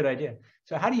 That's a good idea.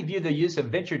 So how do you view the use of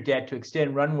venture debt to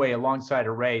extend runway alongside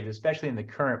a raise, especially in the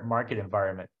current market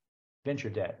environment? Venture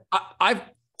debt. I've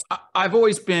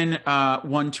always been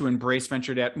one to embrace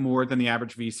venture debt more than the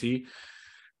average VC.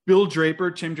 Bill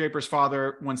Draper, Tim Draper's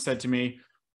father, once said to me,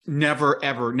 never,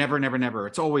 ever, never, never, never.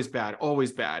 It's always bad,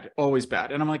 always bad, always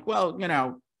bad. And I'm like, well,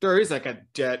 there is like a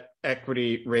debt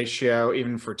equity ratio,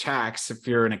 even for tax, if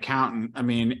you're an accountant,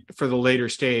 for the later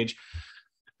stage.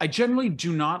 I generally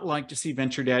do not like to see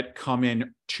venture debt come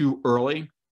in too early.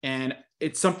 And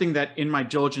it's something that in my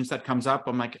diligence that comes up,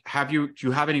 I'm like, do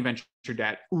you have any venture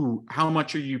debt? Ooh, how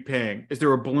much are you paying? Is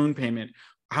there a balloon payment?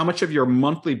 How much of your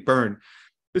monthly burn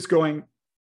is going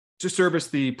to service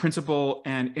the principal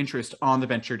and interest on the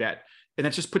venture debt? And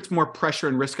that just puts more pressure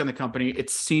and risk on the company.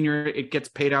 It's senior, it gets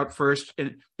paid out first,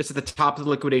 and it's at the top of the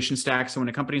liquidation stack. So when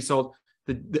a company is sold,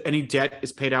 any debt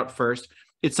is paid out first.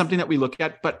 It's something that we look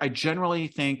at, but I generally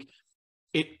think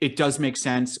it does make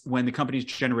sense when the company's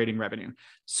generating revenue.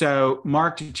 So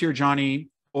Mark Johnny,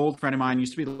 old friend of mine,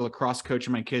 used to be the lacrosse coach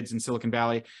of my kids in Silicon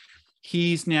Valley.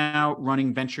 He's now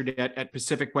running venture debt at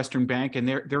Pacific Western Bank, and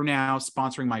they're now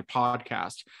sponsoring my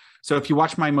podcast. So if you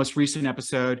watch my most recent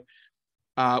episode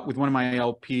with one of my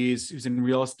LPs who's in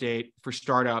real estate for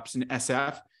startups in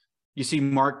SF, you see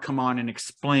Mark come on and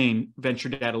explain venture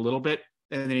debt a little bit,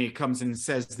 and then he comes and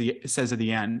says at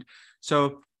the end.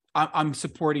 So I'm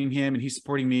supporting him and he's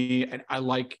supporting me, and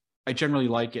I generally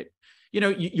like it.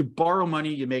 You borrow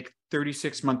money, you make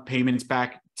 36-month payments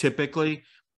back typically,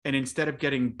 and instead of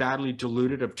getting badly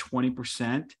diluted of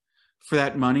 20% for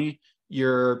that money,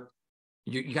 you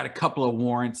got a couple of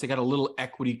warrants. They got a little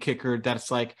equity kicker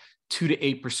that's like 2 to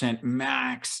 8%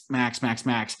 max.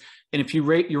 And if you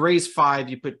raise 5,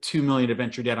 you put 2 million of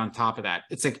venture debt on top of that.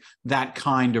 It's like that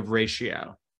kind of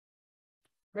ratio.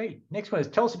 Great. Next one is,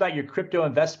 tell us about your crypto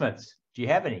investments. Do you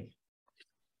have any?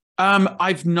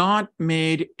 I've not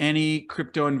made any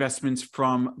crypto investments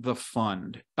from the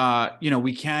fund.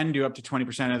 We can do up to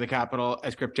 20% of the capital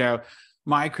as crypto.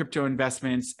 My crypto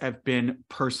investments have been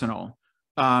personal.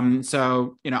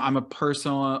 So I'm a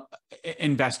personal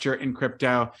investor in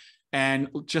crypto. And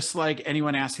just like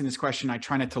anyone asking this question, I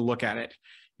try not to look at it.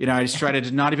 I just try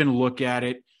to not even look at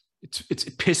it.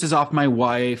 It pisses off my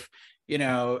wife.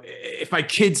 If my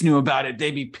kids knew about it,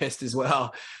 they'd be pissed as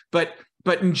well. But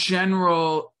in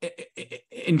general,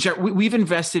 we've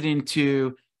invested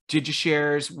into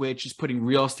DigiShares, which is putting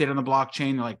real estate on the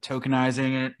blockchain. They're like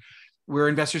tokenizing it. We're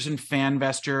investors in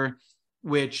FanVestor,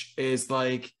 which is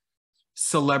like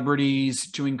celebrities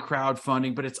doing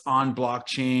crowdfunding, but it's on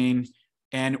blockchain.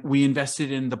 And we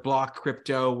invested in the Block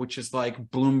Crypto, which is like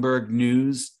Bloomberg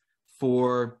News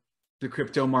for the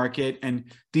crypto market. And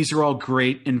these are all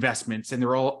great investments, and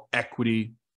they're all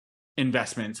equity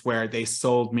investments where they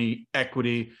sold me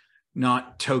equity,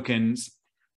 not tokens.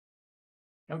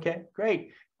 Okay,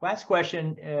 great. Last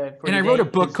question. And I wrote a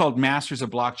book called Masters of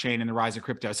Blockchain and the Rise of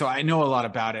Crypto. So I know a lot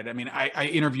about it. I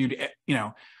interviewed,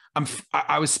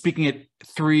 I was speaking at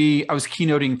I was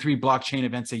keynoting 3 blockchain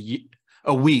events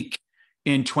a week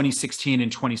in 2016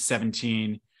 and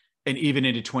 2017, and even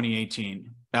into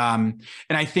 2018. And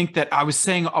I think that I was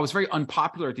saying I was very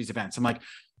unpopular at these events. I'm like,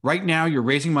 right now you're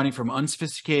raising money from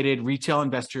unsophisticated retail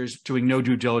investors doing no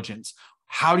due diligence.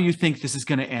 How do you think this is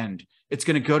going to end? It's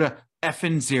going to go to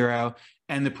effing zero,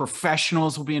 and the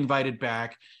professionals will be invited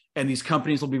back, and these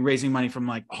companies will be raising money from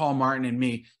like Paul Martin and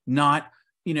me, not,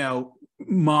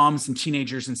 moms and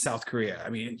teenagers in South Korea.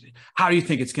 How do you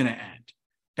think it's going to end?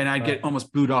 And I'd get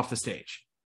almost booed off the stage.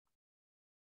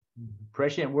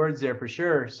 Prescient words there for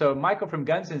sure. So Michael from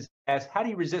Gunsons asks, how do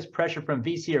you resist pressure from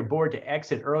VC or board to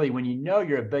exit early when you know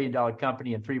you're a billion-dollar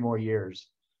company in 3 more years?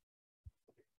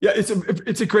 Yeah,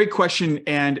 it's a great question.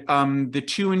 And the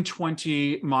 2 and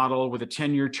 20 model with a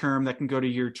 10-year term that can go to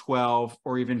year 12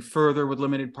 or even further with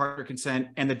limited partner consent,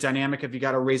 and the dynamic of you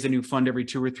got to raise a new fund every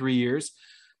 2 or 3 years.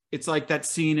 It's like that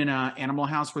scene in Animal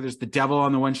House where there's the devil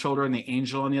on the one shoulder and the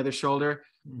angel on the other shoulder.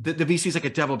 The VC is like a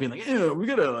devil being like, we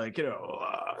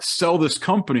gotta sell this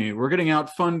company. We're getting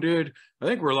outfunded. I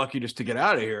think we're lucky just to get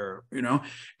out of here.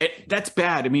 That's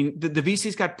bad. The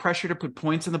VC's got pressure to put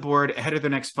points on the board ahead of the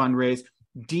next fundraise.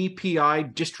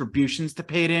 DPI distributions to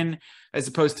pay it in, as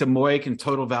opposed to MOIC and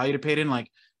total value to pay it in, like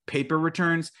paper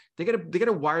returns. They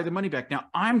gotta wire the money back. Now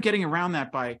I'm getting around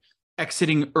that by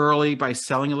exiting early, by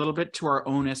selling a little bit to our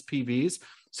own SPVs.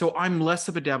 So I'm less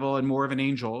of a devil and more of an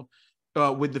angel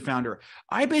with the founder.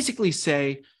 I basically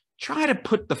say, try to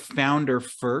put the founder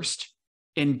first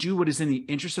and do what is in the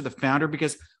interest of the founder,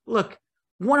 because look,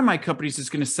 one of my companies is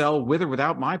going to sell with or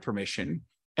without my permission.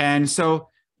 And so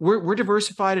we're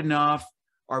diversified enough.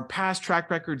 Our past track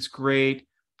record's great.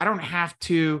 I don't have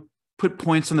to put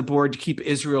points on the board to keep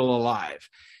Israel alive,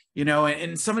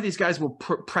 and some of these guys will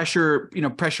pressure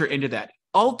into that.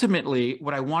 Ultimately,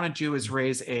 what I want to do is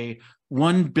raise a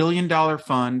 $1 billion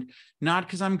fund, not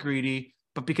because I'm greedy,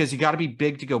 but because you got to be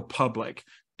big to go public.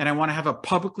 And I want to have a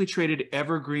publicly traded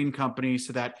evergreen company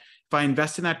so that if I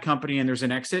invest in that company and there's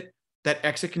an exit, that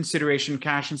exit consideration,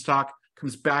 cash and stock,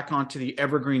 comes back onto the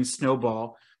evergreen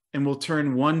snowball, and will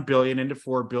turn 1 billion into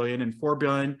 4 billion, and 4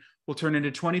 billion will turn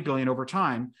into 20 billion over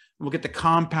time. And we'll get the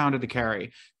compound of the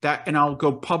carry. And I'll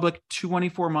go public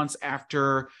 24 months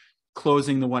after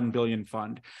closing the 1 billion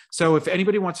fund. So if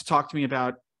anybody wants to talk to me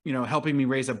about, helping me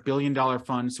raise $1 billion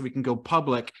fund so we can go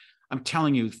public, I'm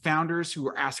telling you, founders who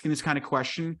are asking this kind of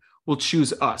question will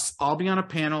choose us. I'll be on a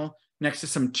panel next to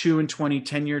some 2 and 20,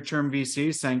 10-year term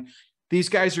VCs saying, these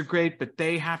guys are great, but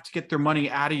they have to get their money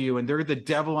out of you and they're the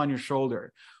devil on your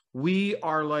shoulder. We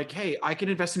are like, hey, I can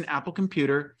invest in Apple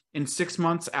Computer. In 6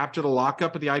 months after the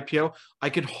lockup of the IPO, I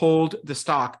could hold the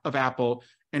stock of Apple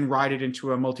and ride it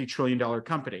into a multi-trillion-dollar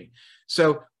company.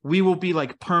 So we will be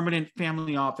like permanent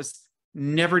family office,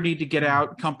 never need to get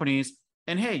out companies.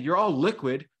 And hey, you're all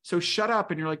liquid, so shut up.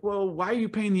 And you're like, well, why are you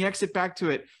paying the exit back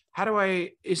to it?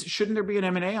 Shouldn't there be an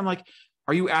M&A? I'm like,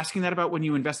 are you asking that about when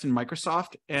you invest in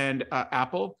Microsoft and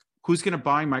Apple? Who's going to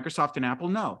buy Microsoft and Apple?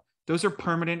 No, those are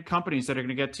permanent companies that are going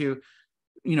to get to,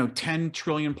 10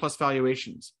 trillion plus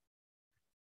valuations.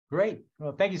 Great.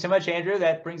 Well, thank you so much, Andrew.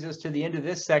 That brings us to the end of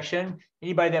this section.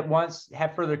 Anybody that wants to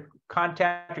have further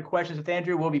contact or questions with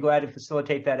Andrew, we'll be glad to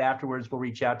facilitate that afterwards. We'll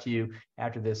reach out to you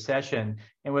after this session.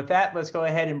 And with that, let's go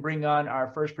ahead and bring on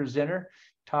our first presenter,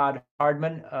 Todd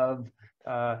Hardman of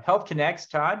Health Connects.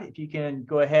 Todd, if you can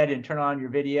go ahead and turn on your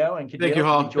video. And thank you,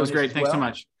 Hall. It was great. Thanks so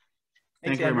much.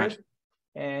 Thanks, Andrew. Very much.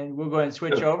 And we'll go ahead and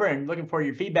switch over, and looking for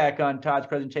your feedback on Todd's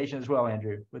presentation as well,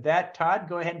 Andrew. With that, Todd,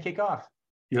 go ahead and kick off.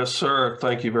 Yes, sir.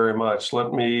 Thank you very much.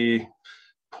 Let me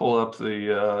pull up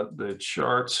the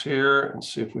charts here and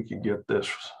see if we can get this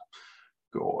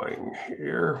going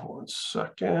here. 1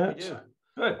 second.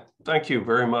 Good. Thank you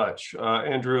very much.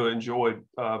 Andrew, enjoyed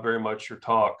very much your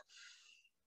talk.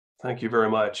 Thank you very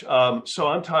much. So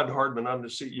I'm Todd Hardman. I'm the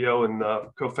CEO and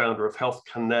co-founder of Health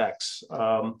Connects.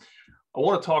 I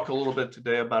want to talk a little bit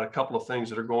today about a couple of things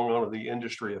that are going on in the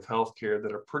industry of healthcare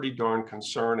that are pretty darn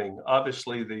concerning.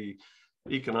 Obviously, the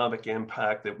economic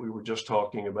impact that we were just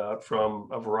talking about from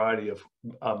a variety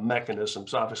of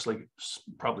mechanisms, obviously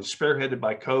probably spearheaded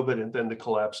by COVID, and then the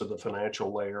collapse of the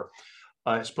financial layer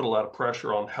has put a lot of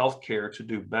pressure on healthcare to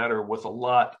do better with a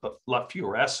lot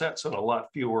fewer assets and a lot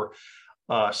fewer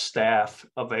staff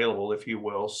available, if you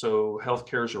will. So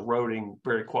healthcare is eroding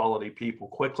very quality people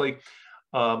quickly.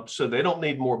 So they don't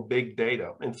need more big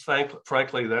data. And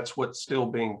frankly, that's what's still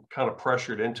being kind of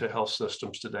pressured into health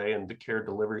systems today and the care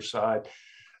delivery side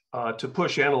to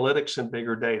push analytics and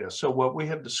bigger data. So what we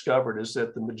have discovered is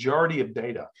that the majority of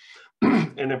data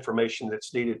and information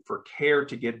that's needed for care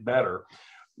to get better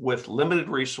with limited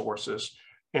resources,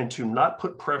 and to not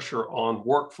put pressure on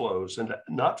workflows and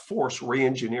not force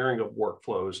re-engineering of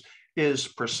workflows, is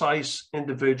precise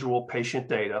individual patient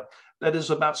data that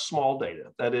is about small data.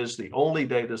 That is the only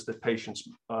data that patients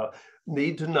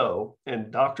need to know and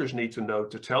doctors need to know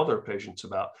to tell their patients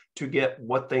about to get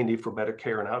what they need for better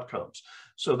care and outcomes.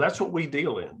 So that's what we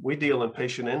deal in. We deal in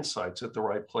patient insights at the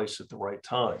right place at the right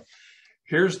time.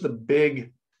 Here's the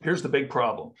big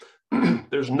problem.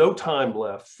 There's no time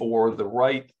left for the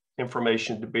right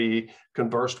information to be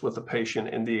conversed with the patient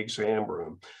in the exam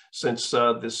room. Since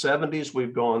the 70s,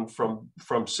 we've gone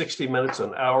from 60 minutes,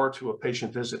 an hour to a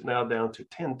patient visit now down to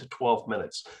 10 to 12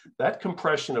 minutes. That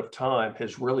compression of time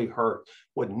has really hurt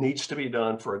what needs to be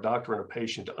done for a doctor and a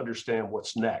patient to understand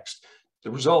what's next.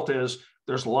 The result is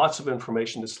there's lots of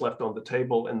information that's left on the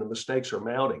table and the mistakes are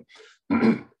mounting.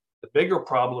 The bigger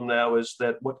problem now is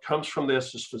that what comes from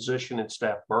this is physician and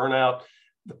staff burnout.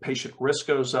 The patient risk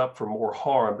goes up for more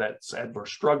harm. That's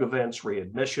adverse drug events,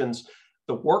 readmissions.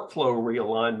 The workflow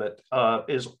realignment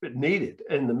is needed,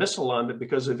 and the misalignment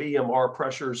because of EMR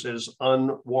pressures is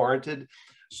unwarranted.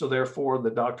 So therefore,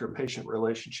 the doctor-patient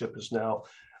relationship is now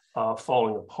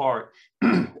falling apart.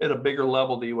 At a bigger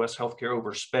level, the US healthcare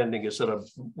overspending is at a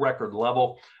record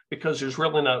level because there's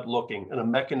really not looking and a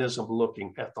mechanism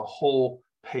looking at the whole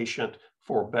patient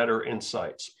for better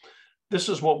insights. This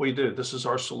is what we do. This is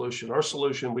our solution. Our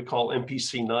solution we call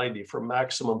MPC 90 for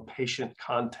maximum patient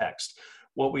context.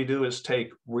 What we do is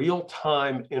take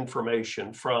real-time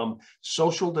information from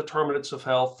social determinants of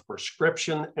health,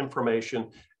 prescription information,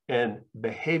 and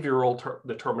behavioral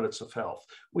determinants of health.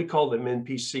 We call them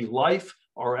NPC Life,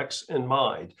 RX, and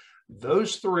Mind.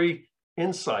 Those three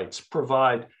insights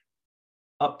provide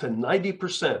up to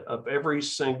 90% of every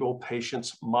single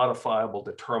patient's modifiable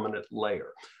determinant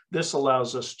layer. This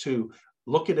allows us to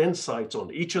look at insights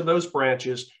on each of those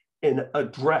branches and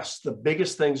address the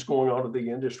biggest things going on in the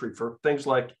industry for things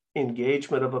like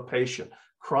engagement of a patient,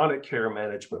 chronic care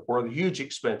management, where the huge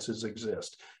expenses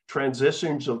exist,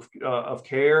 transitions of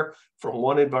care from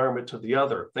one environment to the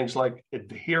other, things like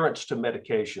adherence to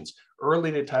medications,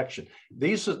 early detection.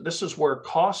 This is where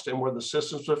cost and where the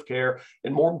systems of care,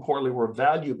 and more importantly, where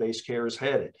value-based care is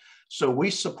headed. So we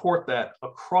support that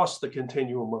across the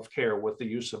continuum of care with the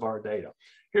use of our data.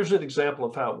 Here's an example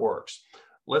of how it works.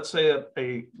 Let's say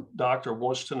a doctor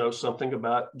wants to know something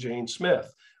about Jane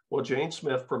Smith. Well, Jane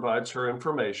Smith provides her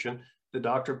information. The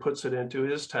doctor puts it into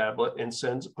his tablet and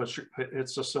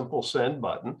hits a simple send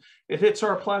button. It hits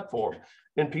our platform,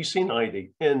 NPC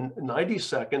 90. In 90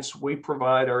 seconds, we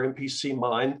provide our NPC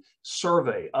Mind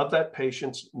survey of that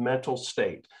patient's mental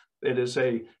state. It is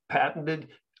a patented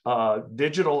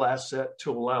digital asset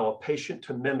to allow a patient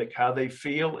to mimic how they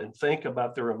feel and think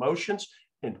about their emotions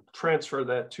and transfer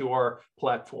that to our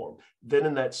platform. Then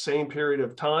in that same period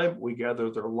of time, we gather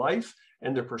their life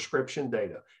and their prescription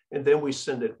data. And then we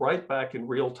send it right back in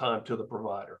real time to the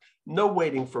provider. No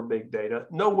waiting for big data,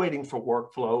 no waiting for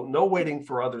workflow, no waiting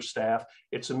for other staff.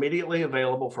 It's immediately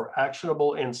available for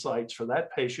actionable insights for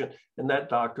that patient and that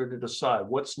doctor to decide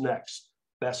what's next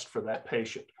best for that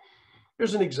patient.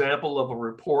 Here's an example of a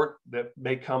report that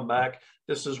may come back.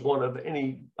 This is one of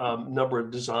any number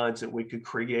of designs that we could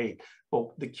create.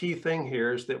 But the key thing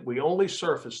here is that we only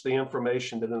surface the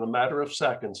information that in a matter of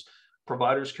seconds,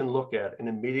 providers can look at and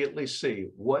immediately see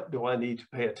what do I need to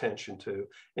pay attention to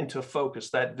and to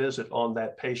focus that visit on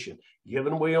that patient.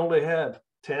 Given we only have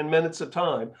 10 minutes of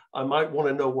time, I might want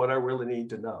to know what I really need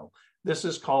to know. This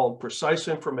is called precise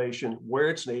information where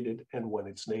it's needed and when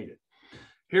it's needed.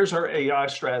 Here's our AI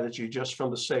strategy just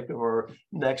from the sake of our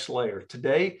next layer.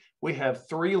 Today, we have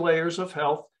 3 layers of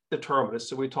health determinants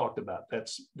that we talked about.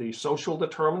 That's the social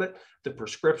determinant, the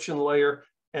prescription layer,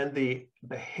 and the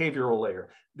behavioral layer.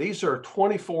 These are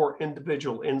 24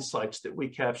 individual insights that we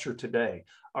capture today.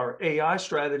 Our AI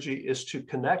strategy is to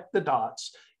connect the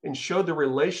dots and show the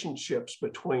relationships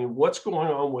between what's going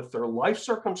on with their life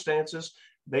circumstances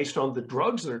based on the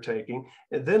drugs they're taking,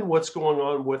 and then what's going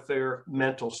on with their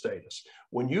mental status.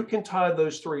 When you can tie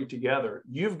those 3 together,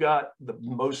 you've got the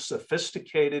most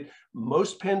sophisticated,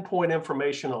 most pinpoint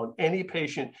information on any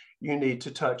patient you need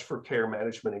to touch for care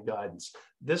management and guidance.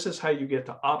 This is how you get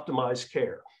to optimize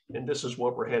care. And this is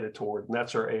what we're headed toward. And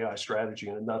that's our AI strategy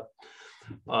in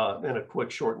a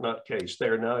quick short nutcase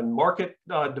there. Now in market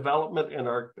development in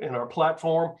our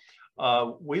platform,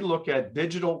 we look at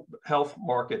digital health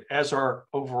market as our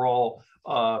overall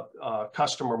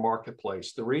customer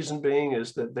marketplace. The reason being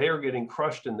is that they are getting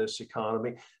crushed in this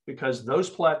economy because those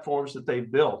platforms that they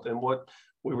built, and what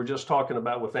we were just talking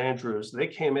about with Andrew, is they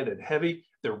came in at heavy,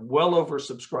 they're well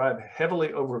oversubscribed,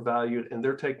 heavily overvalued, and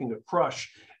they're taking a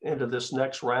crush into this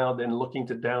next round and looking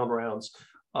to down rounds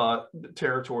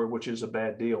territory, which is a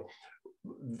bad deal.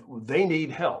 They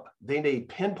need help. They need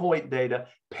pinpoint data,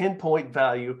 pinpoint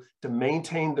value to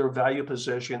maintain their value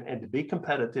position and to be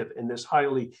competitive in this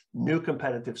highly new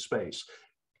competitive space.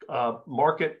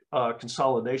 Market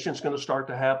consolidation is going to start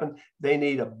to happen. They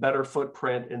need a better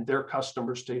footprint in their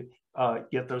customers to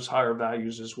get those higher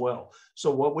values as well.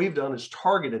 So what we've done is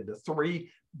targeted the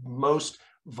 3 most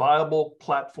viable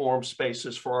platform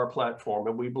spaces for our platform.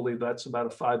 And we believe that's about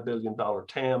a $5 billion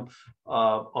TAM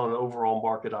on overall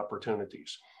market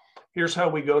opportunities. Here's how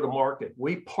we go to market.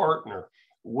 We partner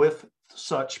with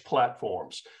such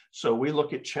platforms. So we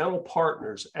look at channel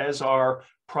partners as our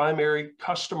primary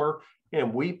customer,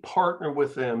 and we partner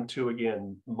with them to,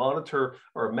 again, monitor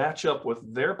or match up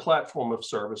with their platform of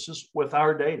services with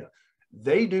our data.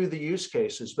 They do the use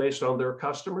cases based on their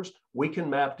customers. We can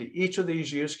map to each of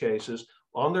these use cases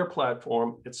on their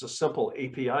platform. It's a simple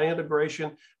API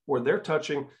integration where they're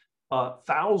touching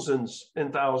thousands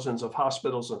and thousands of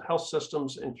hospitals and health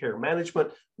systems and care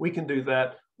management. We can do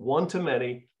that one to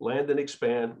many, land and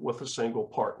expand with a single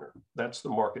partner. That's the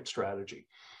market strategy.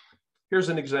 here's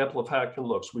an example of how it can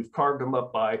look. So we've carved them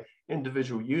up by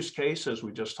individual use case, as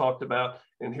we just talked about.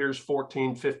 And here's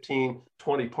 14, 15,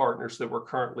 20 partners that we're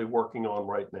currently working on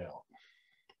right now.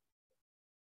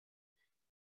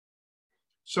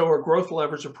 So our growth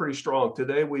levers are pretty strong.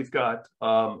 Today, we've got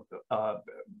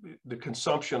the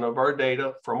consumption of our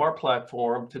data from our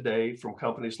platform today from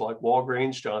companies like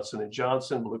Walgreens, Johnson &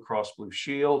 Johnson, Blue Cross Blue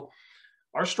Shield.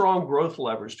 Our strong growth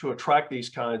levers to attract these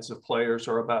kinds of players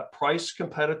are about price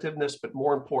competitiveness, but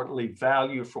more importantly,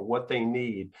 value for what they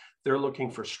need. They're looking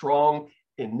for strong,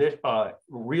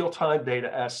 real-time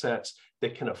data assets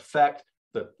that can affect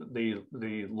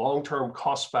the long-term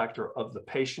cost factor of the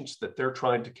patients that they're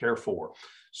trying to care for.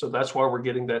 So that's why we're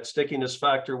getting that stickiness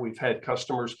factor. We've had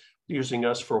customers using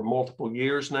us for multiple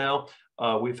years now.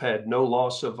 We've had no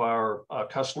loss of our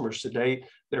customers to date.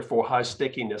 Therefore, high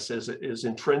stickiness is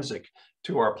intrinsic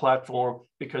to our platform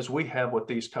because we have what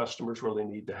these customers really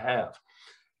need to have.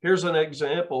 Here's an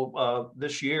example.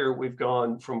 This year, we've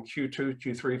gone from Q2,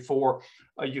 Q3, 4.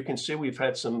 You can see we've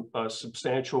had some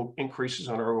substantial increases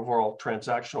on our overall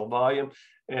transactional volume.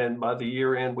 And by the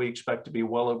year end, we expect to be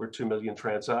well over 2 million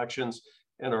transactions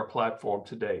in our platform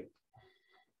to date.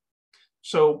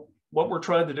 So what we're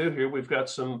trying to do here, we've got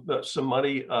some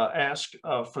money asked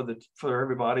for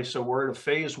everybody. So we're at a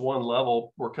phase 1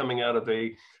 level. We're coming out of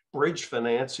a bridge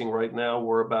financing right now.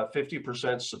 We're about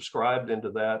 50% subscribed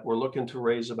into that. We're looking to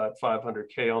raise about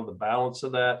 $500K on the balance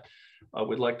of that.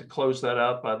 We'd like to close that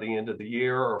out by the end of the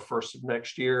year or first of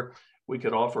next year. We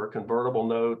could offer a convertible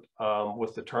note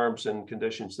with the terms and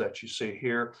conditions that you see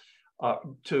here.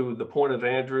 To the point of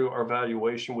Andrew, our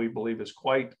valuation, we believe, is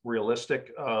quite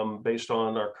realistic based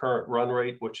on our current run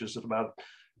rate, which is about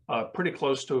pretty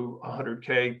close to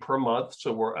 100K per month.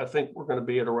 So I think we're going to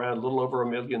be at around a little over $1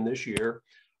 million this year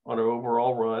on our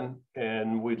overall run.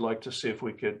 And we'd like to see if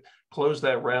we could close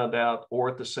that round out, or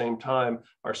at the same time,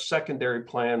 our secondary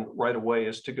plan right away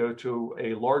is to go to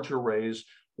a larger raise,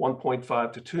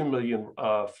 1.5 to 2 million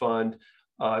fund,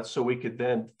 so we could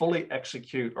then fully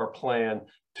execute our plan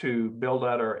to build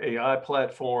out our AI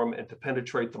platform and to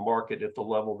penetrate the market at the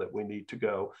level that we need to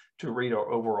go to reach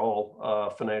our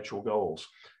overall financial goals.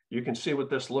 You can see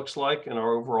what this looks like in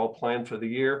our overall plan for the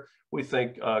year. We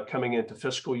think coming into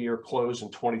fiscal year close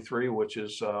in 23, which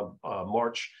is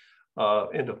March,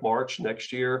 end of March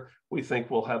next year, we think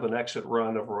we'll have an exit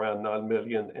run of around 9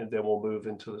 million, and then we'll move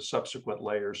into the subsequent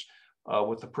layers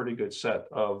with a pretty good set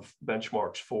of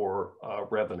benchmarks for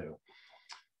revenue.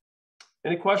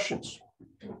 Any questions?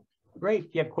 Great.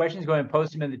 If you have questions, go ahead and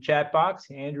post them in the chat box.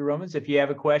 Andrew Romans, if you have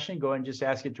a question, go ahead and just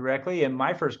ask it directly. And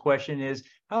my first question is,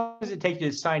 how long does it take you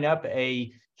to sign up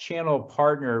a channel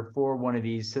partner for one of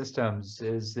these systems?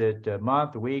 Is it a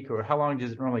month, a week, or how long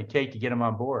does it normally take to get them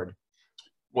on board?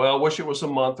 Well, I wish it was a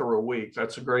month or a week.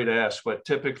 That's a great ask, but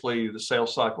typically the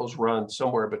sales cycles run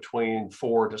somewhere between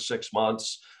 4 to 6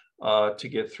 months to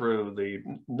get through the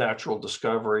natural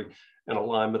discovery and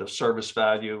alignment of service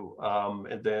value.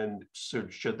 And then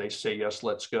should they say, yes,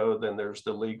 let's go, then there's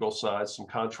the legal side, some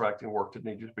contracting work that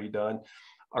needs to be done.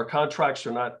 Our contracts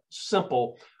are not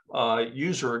simple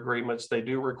user agreements. They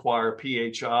do require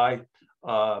PHI,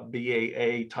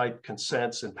 BAA type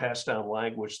consents and pass down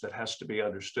language that has to be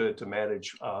understood to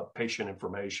manage patient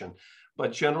information.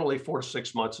 But generally 4 to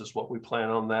 6 months is what we plan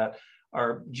on that.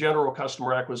 Our general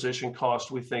customer acquisition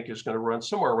cost, we think, is going to run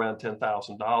somewhere around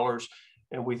 $10,000.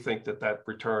 And we think that that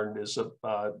return is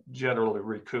generally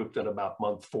recouped in about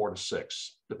month 4 to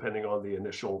 6, depending on the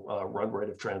initial run rate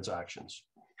of transactions.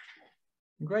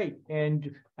 Great.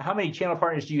 And how many channel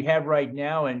partners do you have right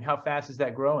now, and how fast is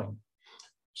that growing?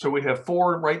 So we have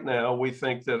 4 right now. We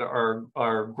think that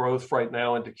our growth right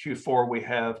now into Q4, we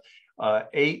have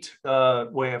 8.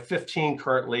 We have 15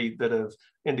 currently that have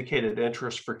indicated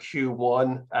interest for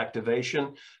Q1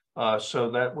 activation.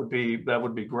 So that would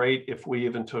be great. If we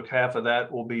even took half of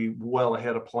that, we'll be well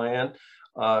ahead of plan.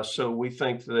 So we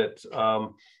think that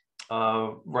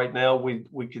right now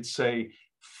we could say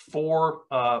 4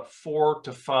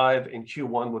 to 5 in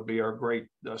Q1 would be our great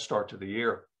start to the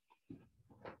year.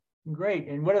 Great.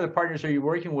 And what other partners are you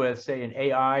working with, say in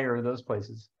AI or those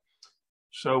places?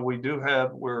 So we do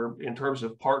have, in terms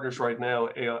of partners right now,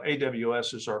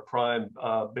 AWS is our prime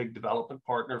big development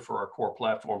partner for our core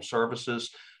platform services.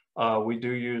 We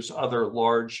do use other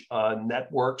large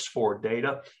networks for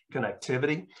data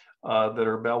connectivity that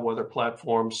are bellwether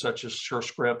platforms such as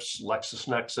SureScripts,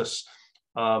 LexisNexis.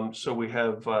 So we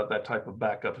have that type of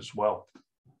backup as well.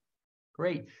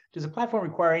 Great. Does the platform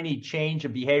require any change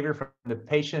of behavior from the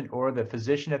patient or the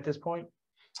physician at this point?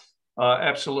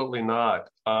 Absolutely not.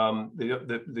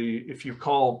 If you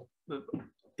call,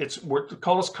 we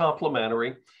call us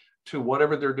complementary. to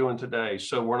whatever they're doing today.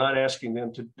 So we're not asking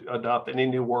them to adopt any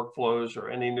new workflows or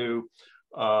any new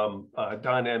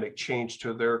dynamic change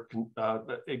to their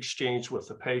exchange with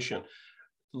the patient.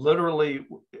 Literally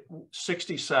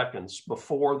 60 seconds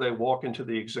before they walk into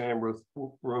the exam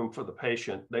room for the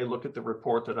patient, they look at the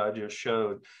report that I just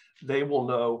showed. They will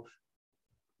know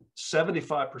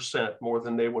 75% more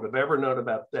than they would have ever known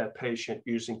about that patient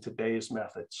using today's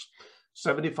methods.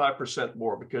 75%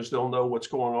 more, because they'll know what's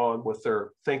going on with their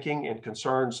thinking and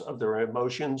concerns of their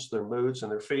emotions, their moods,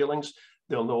 and their feelings.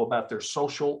 They'll know about their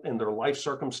social and their life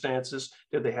circumstances.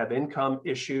 Did they have income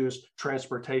issues,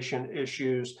 transportation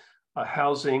issues,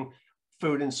 housing,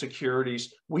 food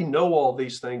insecurities? We know all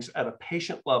these things at a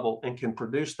patient level and can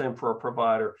produce them for a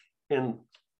provider in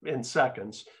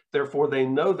seconds. Therefore, they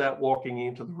know that walking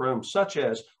into the room, such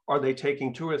as, are they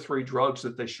taking 2 or 3 drugs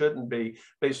that they shouldn't be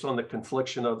based on the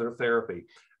confliction of their therapy?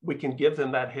 We can give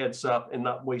them that heads up and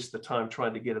not waste the time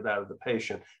trying to get it out of the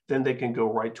patient. Then they can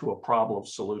go right to a problem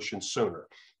solution sooner.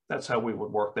 That's how we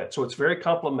would work that. So it's very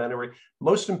complementary.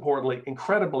 Most importantly,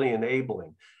 incredibly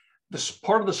enabling. This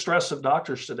part of the stress of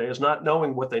doctors today is not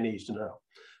knowing what they need to know.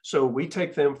 So we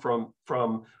take them from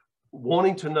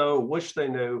wanting to know, wish they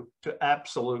knew, to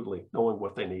absolutely knowing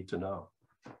what they need to know.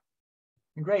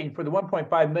 Great. And for the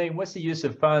 1.5 million, what's the use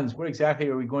of funds? What exactly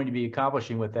are we going to be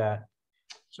accomplishing with that?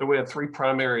 So we have 3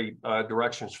 primary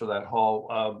directions for that, Hall.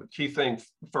 The key thing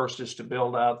first is to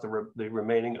build out the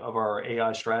remaining of our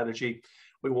AI strategy.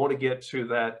 We want to get to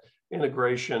that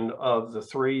integration of the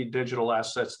 3 digital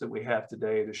assets that we have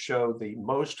today to show the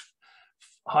most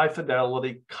high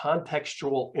fidelity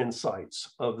contextual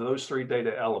insights of those 3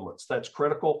 data elements. That's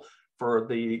critical for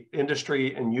the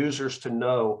industry and users to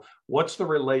know what's the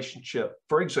relationship.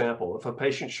 For example, if a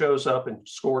patient shows up and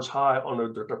scores high on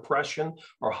their depression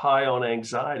or high on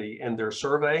anxiety in their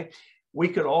survey, we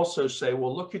could also say,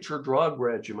 well, look at your drug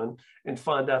regimen and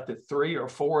find out that 3 or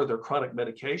 4 of their chronic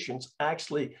medications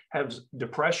actually have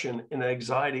depression and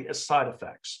anxiety as side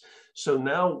effects. So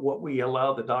now what we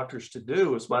allow the doctors to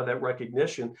do is, by that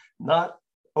recognition, not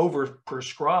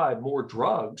overprescribe more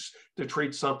drugs to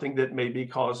treat something that may be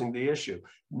causing the issue.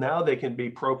 Now they can be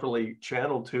properly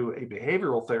channeled to a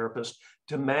behavioral therapist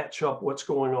to match up what's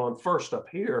going on first up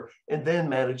here and then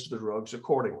manage the drugs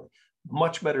accordingly.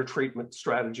 Much better treatment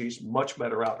strategies, much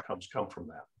better outcomes come from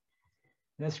that.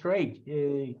 That's great.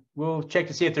 We'll check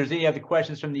to see if there's any other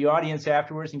questions from the audience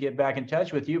afterwards and get back in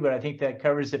touch with you, but I think that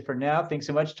covers it for now. Thanks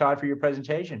so much, Todd, for your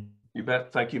presentation. You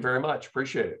bet. Thank you very much.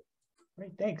 Appreciate it.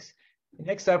 Great, thanks.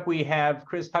 Next up, we have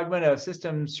Chris Hugman, a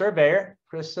system surveyor.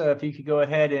 Chris, if you could go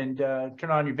ahead and turn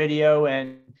on your video,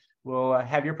 and we'll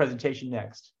have your presentation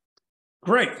next.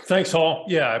 Great. Thanks, Hall.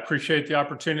 Yeah, I appreciate the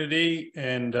opportunity.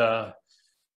 And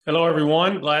hello,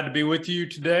 everyone. Glad to be with you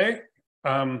today.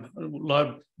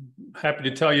 Happy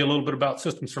to tell you a little bit about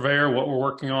System Surveyor, what we're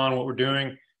working on, what we're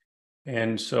doing.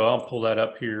 And so I'll pull that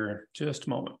up here in just a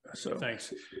moment. So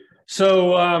thanks.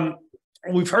 So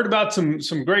we've heard about some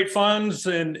great funds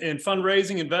and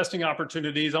fundraising, investing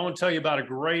opportunities. I want to tell you about a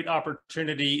great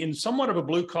opportunity in somewhat of a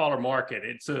blue collar market.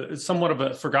 It's somewhat of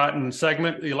a forgotten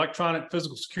segment, the electronic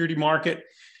physical security market.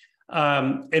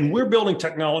 And we're building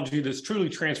technology that's truly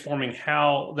transforming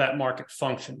how that market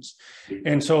functions.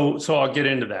 And so I'll get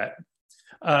into that.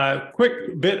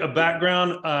 Quick bit of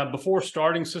background. Before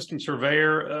starting System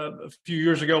Surveyor a few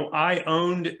years ago, I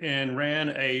owned and ran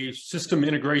a system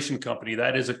integration company.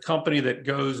 That is a company that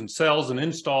goes and sells and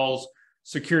installs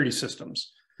security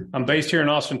systems. I'm based here in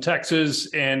Austin,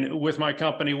 Texas, and with my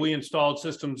company, we installed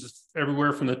systems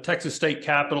everywhere from the Texas State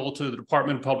Capitol to the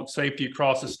Department of Public Safety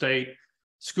across the state,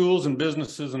 schools and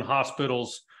businesses and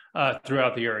hospitals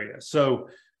throughout the area. So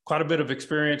quite a bit of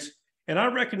experience. And I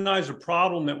recognized a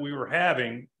problem that we were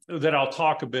having that I'll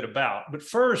talk a bit about. But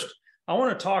first, I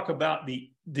want to talk about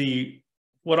the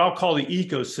what I'll call the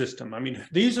ecosystem. I mean,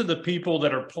 these are the people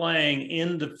that are playing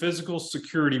in the physical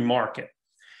security market.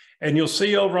 And you'll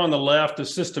see over on the left, the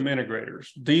system integrators.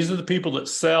 These are the people that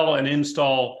sell and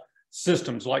install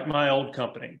systems like my old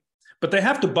company. But they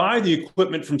have to buy the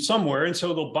equipment from somewhere. And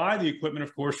so they'll buy the equipment,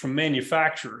 of course, from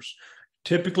manufacturers,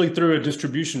 typically through a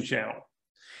distribution channel.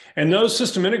 And those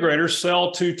system integrators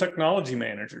sell to technology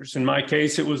managers. In my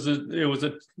case, it was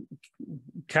a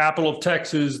Capital of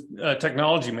Texas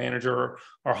technology manager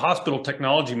or hospital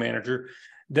technology manager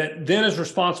that then is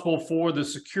responsible for the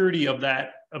security of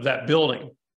that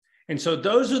building. And so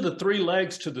those are the 3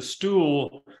 legs to the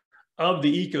stool of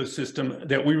the ecosystem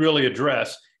that we really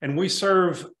address. And we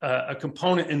serve a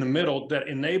component in the middle that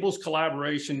enables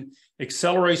collaboration,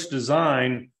 accelerates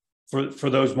design for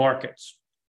those markets.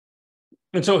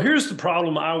 And so here's the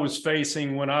problem I was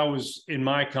facing when I was in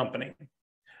my company.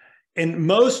 And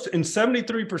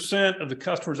 73% of the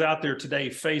customers out there today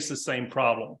face the same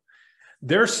problem.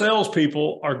 Their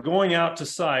salespeople are going out to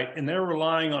site and they're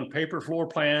relying on paper floor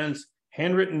plans,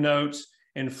 handwritten notes,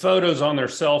 and photos on their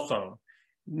cell phone.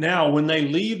 Now, when they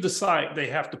leave the site, they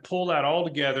have to pull that all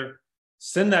together,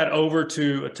 send that over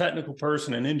to a technical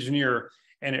person, an engineer,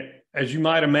 and it, as you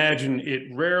might imagine, it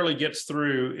rarely gets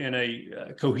through in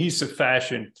a cohesive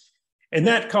fashion. And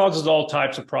that causes all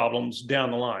types of problems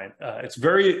down the line. It's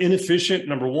very inefficient,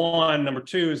 number one. Number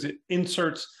two is it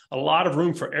inserts a lot of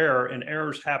room for error, and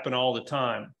errors happen all the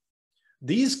time.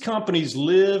 These companies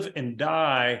live and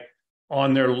die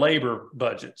on their labor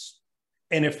budgets.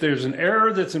 And if there's an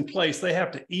error that's in place, they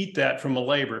have to eat that from the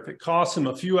labor. If it costs them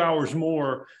a few hours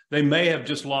more, they may have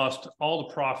just lost all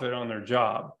the profit on their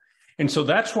job. And so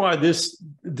that's why this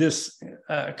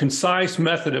concise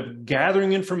method of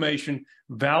gathering information,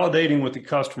 validating with the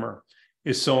customer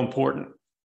is so important.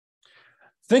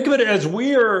 Think of it as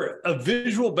we are a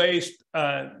visual-based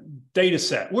data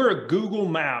set. We're a Google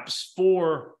Maps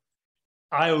for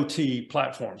IoT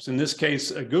platforms. In this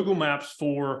case, a Google Maps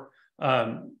for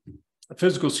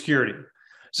physical security.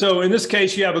 So in this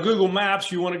case, you have a Google Maps,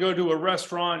 you want to go to a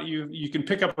restaurant, you can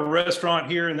pick up a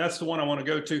restaurant here, and that's the one I want to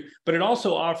go to, but it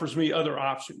also offers me other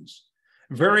options.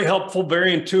 Very helpful,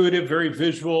 very intuitive, very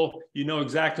visual. You know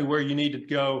exactly where you need to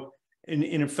go. And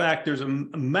in fact, there's a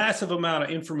massive amount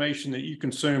of information that you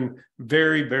consume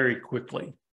very, very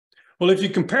quickly. Well, if you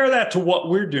compare that to what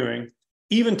we're doing,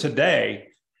 even today,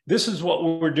 this is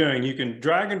what we're doing. You can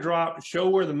drag and drop, show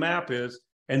where the map is,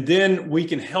 and then we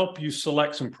can help you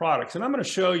select some products. And I'm going to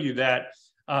show you that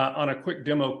on a quick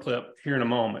demo clip here in a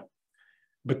moment.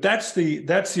 But that's the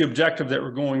objective that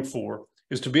we're going for,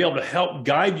 is to be able to help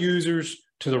guide users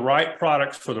to the right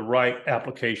products for the right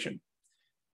application.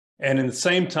 And in the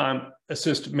same time,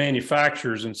 assist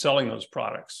manufacturers in selling those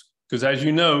products. Because as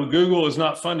you know, Google is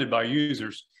not funded by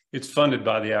users, it's funded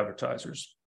by the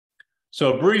advertisers.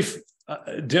 So a brief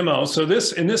demo. So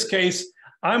in this case,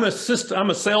 I'm a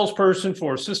salesperson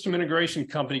for a system integration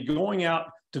company going out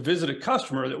to visit a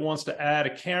customer that wants to add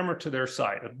a camera to their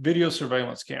site, a video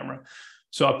surveillance camera.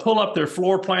 So I pull up their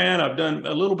floor plan. I've done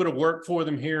a little bit of work for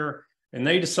them here, and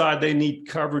they decide they need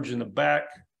coverage in the back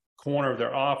corner of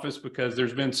their office because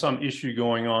there's been some issue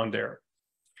going on there.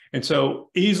 And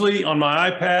so easily on my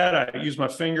iPad, I use my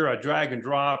finger, I drag and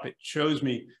drop. It shows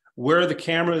me where the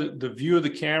camera, the view of the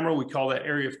camera, we call that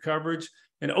area of coverage.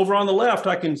 And over on the left,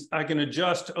 I can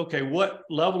adjust, okay, what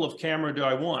level of camera do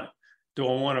I want? Do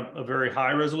I want a very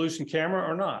high resolution camera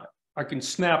or not? I can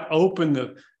snap open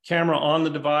the camera on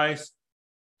the device,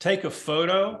 take a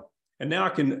photo, and now I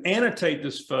can annotate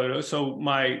this photo so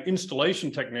my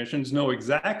installation technicians know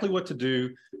exactly what to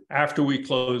do after we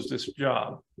close this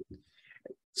job. It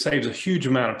saves a huge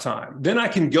amount of time. Then I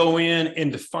can go in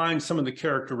and define some of the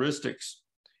characteristics.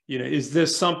 You know, is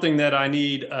this something that I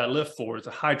need a lift for? It's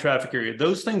a high traffic area.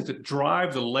 Those things that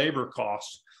drive the labor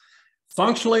costs.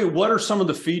 Functionally, what are some of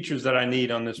the features that I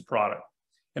need on this product?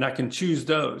 And I can choose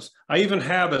those. I even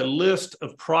have a list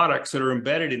of products that are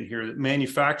embedded in here that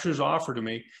manufacturers offer to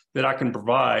me that I can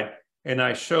provide, and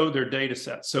I show their data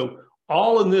set. So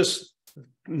all in this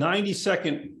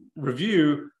 90-second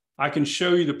review, I can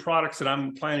show you the products that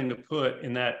I'm planning to put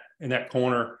in that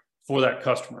corner for that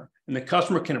customer, and the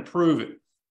customer can approve it.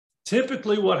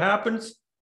 Typically what happens,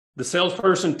 the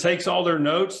salesperson takes all their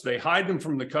notes, they hide them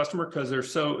from the customer because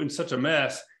they're in such a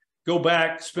mess, go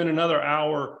back, spend another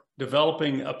hour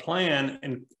developing a plan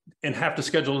and have to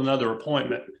schedule another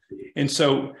appointment. And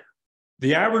so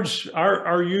the average,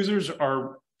 our users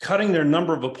are cutting their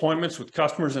number of appointments with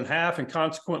customers in half, and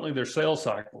consequently their sales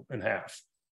cycle in half.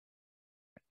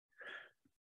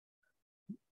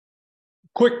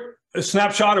 Quick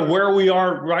snapshot of where we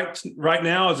are right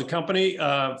now as a company.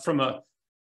 From a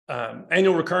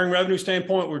annual recurring revenue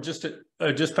standpoint, we're just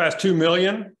past 2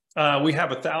 million. We have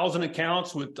 1,000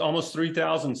 accounts with almost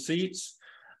 3,000 seats.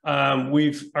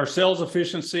 Our sales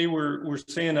efficiency, we're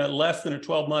seeing a less than a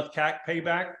 12-month CAC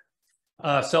payback,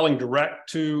 selling direct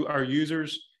to our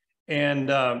users. And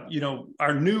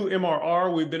our new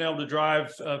MRR, we've been able to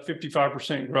drive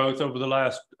 55% growth over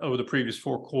the previous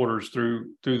 4 quarters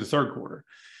through the third quarter.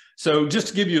 So just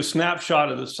to give you a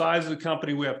snapshot of the size of the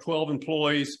company, we have 12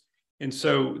 employees. And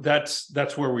so that's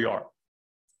where we are,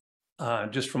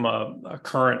 just from a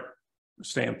current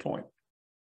standpoint.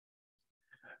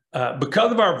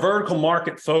 Because of our vertical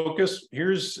market focus,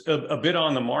 here's a bit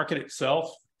on the market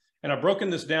itself. And I've broken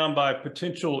this down by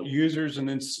potential users and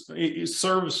then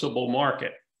serviceable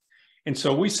market. And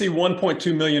so we see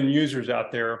 1.2 million users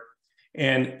out there.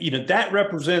 And that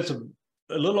represents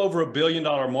a little over $1 billion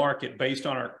market based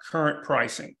on our current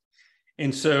pricing.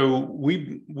 And so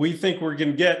we think we're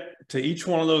going to get to each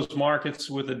one of those markets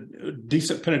with a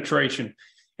decent penetration.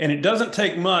 And it doesn't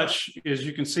take much, as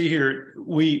you can see here.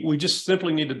 We just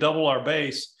simply need to double our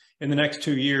base in the next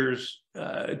 2 years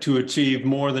to achieve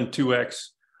more than 2x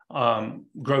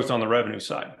growth on the revenue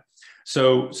side.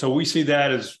 So we see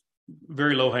that as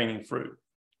very low-hanging fruit.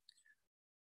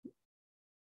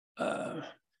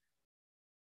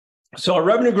 So our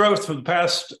revenue growth for the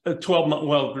past 12 months,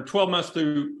 well, for 12 months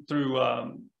through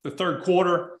the third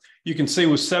quarter, you can see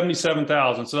was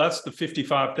 77,000. So that's the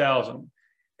 55,000.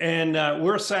 And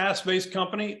we're a SaaS-based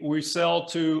company. We sell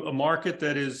to a market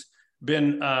that has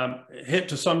been hit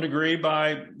to some degree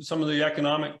by some of the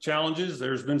economic challenges.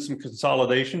 There's been some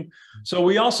consolidation. So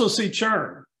we also see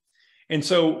churn. And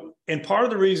part of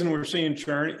the reason we're seeing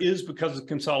churn is because of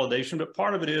consolidation, but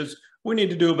part of it is we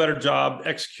need to do a better job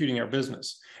executing our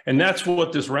business. And that's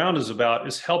what this round is about,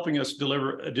 is helping us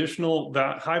deliver additional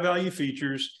high-value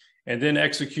features and then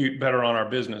execute better on our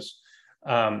business.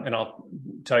 And I'll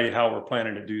tell you how we're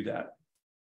planning to do that.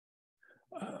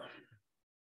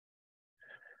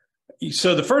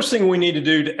 So the first thing we need to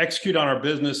do to execute on our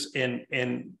business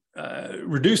and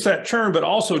reduce that churn, but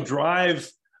also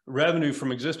drive revenue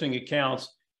from existing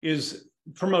accounts, is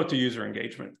promote the user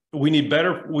engagement. We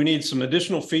need some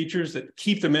additional features that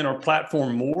keep them in our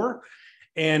platform more.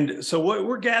 And so what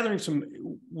we're gathering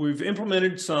we've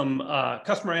implemented some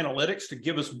customer analytics to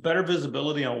give us better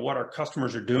visibility on what our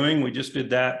customers are doing. We just did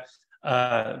that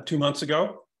 2 months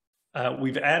ago.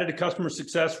 We've added a customer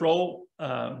success role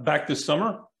back this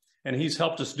summer, and he's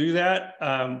helped us do that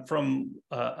from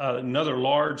another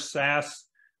large SaaS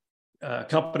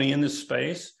company in this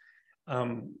space.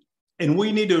 And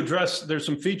we need to address, there's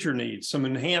some feature needs, some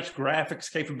enhanced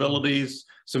graphics capabilities,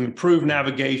 some improved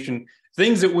navigation,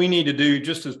 things that we need to do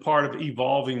just as part of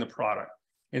evolving the product.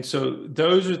 And so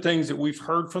those are things that we've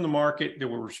heard from the market that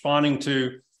we're responding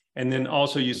to. And then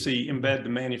also you see embed the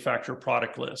manufacturer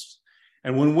product lists.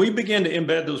 And when we begin to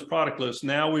embed those product lists,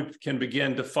 now we can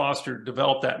begin to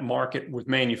develop that market with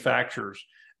manufacturers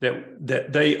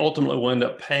that they ultimately will end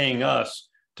up paying us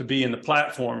to be in the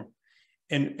platform.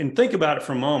 And think about it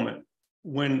for a moment.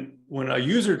 When a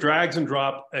user drags and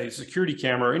drops a security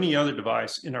camera or any other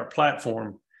device in our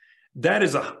platform, that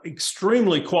is an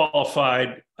extremely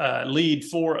qualified lead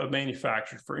for a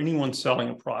manufacturer, for anyone selling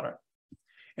a product.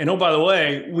 And oh, by the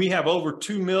way, we have over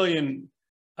 2 million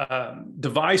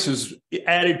devices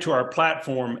added to our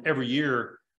platform every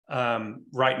year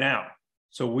right now.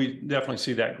 So we definitely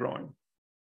see that growing.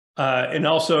 And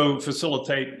also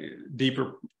facilitate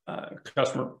deeper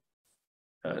customer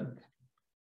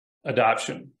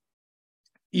adoption.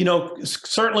 You know,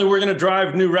 certainly we're going to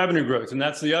drive new revenue growth, and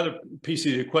that's the other piece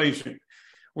of the equation.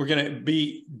 We're going to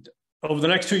be, over the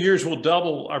next 2 years, we'll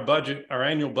double our budget, our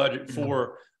annual budget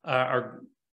for our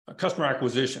customer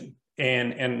acquisition,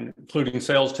 and including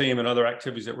sales team and other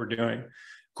activities that we're doing.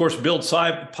 Of course, build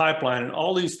pipeline and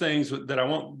all these things that I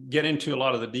won't get into a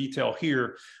lot of the detail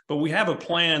here, but we have a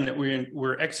plan that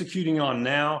we're executing on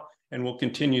now, and we'll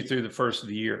continue through the first of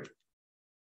the year.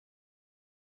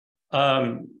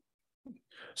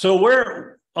 So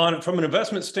from an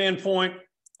investment standpoint,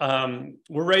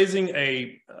 we're raising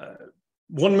a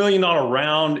 $1 million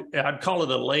round. I'd call it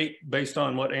a late, based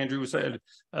on what Andrew said,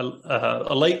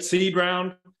 a late seed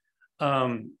round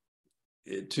to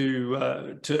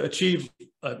achieve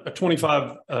a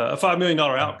 $5 million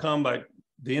outcome by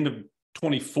the end of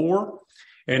 24.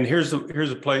 And here's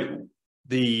the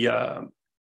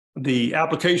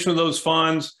application of those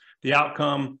funds, the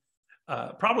outcome.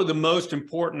 Probably the most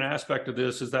important aspect of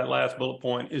this is that last bullet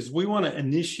point, is we want to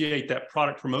initiate that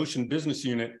product promotion business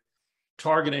unit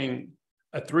targeting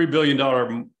a $3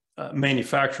 billion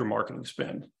manufacturer marketing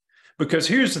spend. Because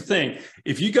here's the thing,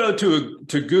 if you go to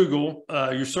Google,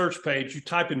 your search page, you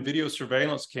type in video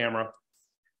surveillance camera,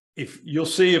 you'll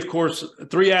see, of course,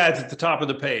 3 ads at the top of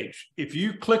the page. If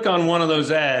you click on one of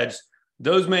those ads,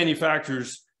 those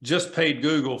manufacturers just paid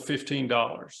Google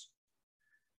 $15.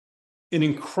 An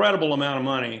incredible amount of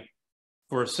money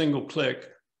for a single click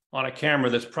on a camera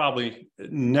that's probably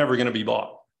never going to be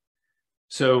bought.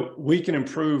 So we can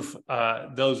improve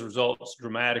those results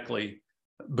dramatically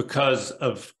because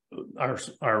of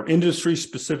our industry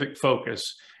specific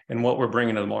focus and what we're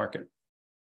bringing to the market.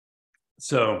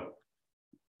 So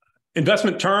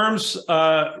investment terms,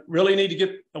 really need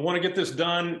to I want to get this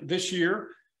done this year.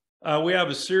 We have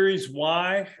a Series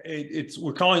Y.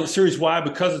 We're calling it Series Y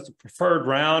because it's a preferred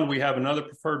round. We have another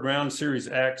preferred round, Series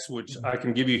X, which I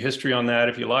can give you history on that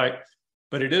if you like.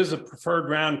 But it is a preferred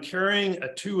round carrying a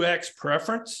 2X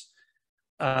preference.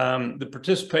 The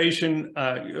participation,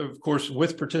 of course,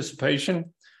 with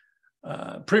participation,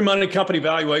 Pre-money company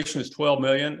valuation is 12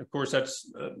 million. Of course,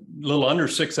 that's a little under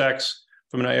 6x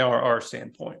from an ARR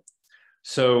standpoint.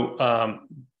 So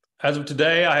as of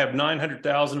today, I have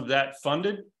 900,000 of that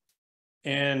funded.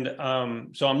 And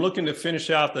so I'm looking to finish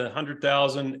out the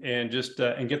 100,000 and just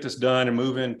and get this done and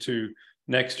move into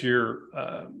next year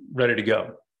ready to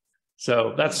go.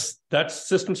 So that's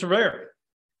System Surveyor.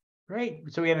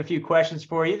 Great. So we have a few questions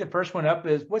for you. The first one up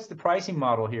is, what's the pricing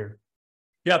model here?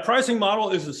 Yeah, pricing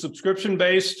model is a subscription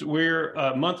based. We're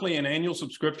monthly and annual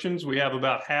subscriptions. We have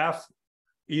about half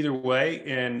either way.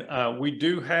 And we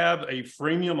do have a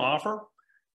freemium offer.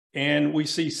 And we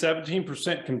see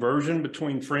 17% conversion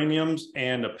between freemiums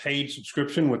and a paid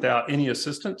subscription without any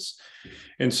assistance.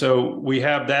 And so we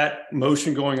have that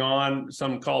motion going on.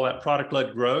 Some call that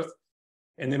product-led growth.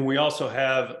 And then we also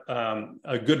have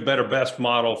a good, better, best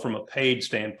model from a paid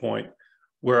standpoint,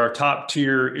 where our top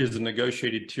tier is a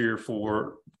negotiated tier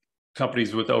for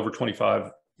companies with over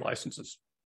 25 licenses.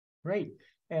 Great.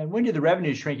 And when did the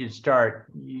revenue shrinkage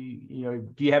start? You know,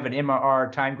 do you have an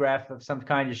MRR time graph of some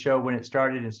kind to show when it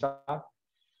started and stopped?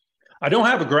 I don't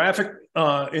have a graphic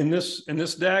in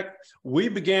this deck. We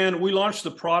launched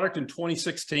the product in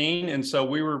 2016, and so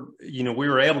we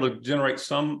were able to generate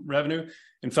some revenue.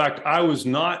 In fact, I was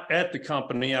not at the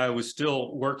company. I was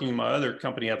still working in my other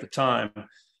company at the time.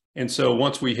 And so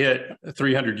once we hit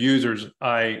 300 users,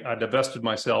 I divested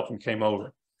myself and came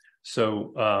over.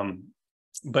 So,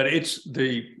 but it's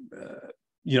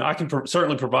I can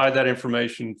certainly provide that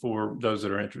information for those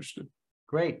that are interested.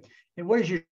 Great. And what is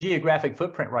your geographic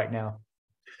footprint right now?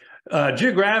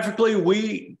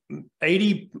 Geographically,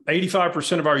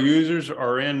 85% of our users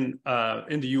are in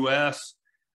the US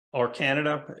or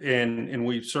Canada, and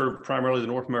we serve primarily the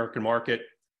North American market.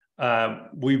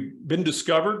 We've been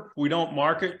discovered. We don't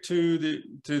market to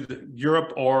the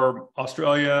Europe or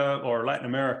Australia or Latin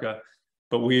America,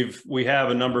 but we have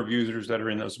a number of users that are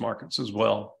in those markets as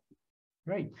well.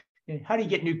 Great. And how do you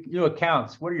get new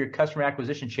accounts? What are your customer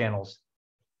acquisition channels?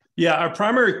 Yeah, our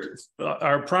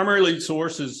primary lead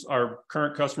source is our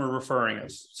current customer referring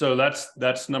us. So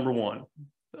that's number one.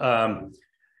 Our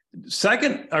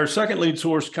second lead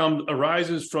source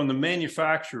arises from the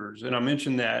manufacturers, and I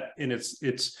mentioned that. And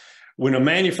it's when a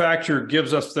manufacturer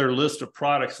gives us their list of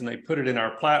products and they put it in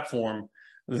our platform,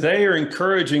 they are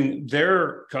encouraging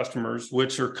their customers,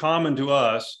 which are common to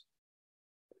us,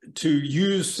 to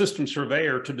use System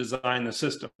Surveyor to design the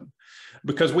system,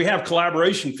 because we have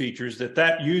collaboration features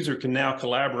that user can now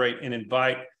collaborate and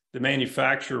invite the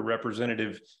manufacturer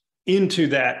representative into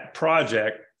that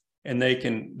project, and they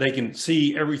can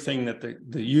see everything that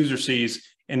the user sees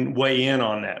and weigh in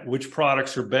on that. Which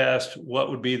products are best?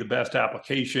 What would be the best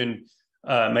application?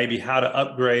 Maybe how to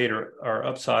upgrade or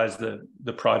upsize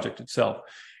the project itself.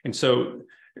 And so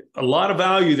a lot of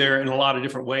value there in a lot of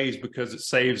different ways, because it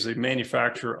saves the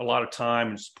manufacturer a lot of time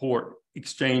and support,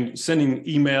 sending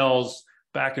emails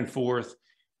back and forth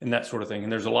and that sort of thing.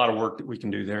 And there's a lot of work that we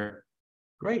can do there.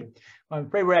 Great. Well, I'm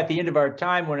afraid we're at the end of our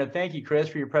time. I want to thank you, Chris,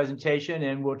 for your presentation,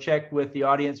 and we'll check with the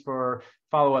audience for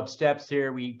follow-up steps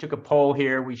here. We took a poll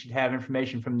here. We should have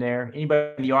information from there.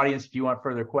 Anybody in the audience, if you want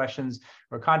further questions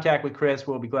or contact with Chris,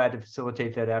 we'll be glad to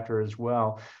facilitate that after as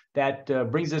well. That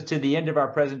brings us to the end of our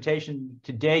presentation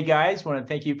today, guys. I want to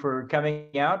thank you for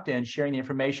coming out and sharing the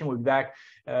information. We'll be back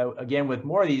again with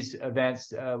more of these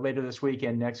events later this week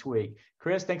and next week.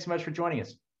 Chris, thanks so much for joining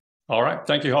us. All right.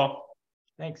 Thank you, Hall.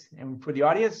 Thanks. And for the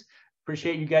audience,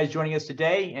 appreciate you guys joining us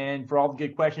today. And for all the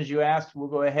good questions you asked, we'll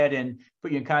go ahead and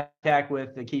put you in contact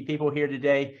with the key people here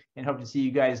today, and hope to see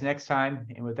you guys next time.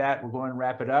 And with that, we'll go and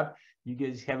wrap it up. You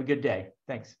guys have a good day.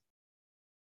 Thanks.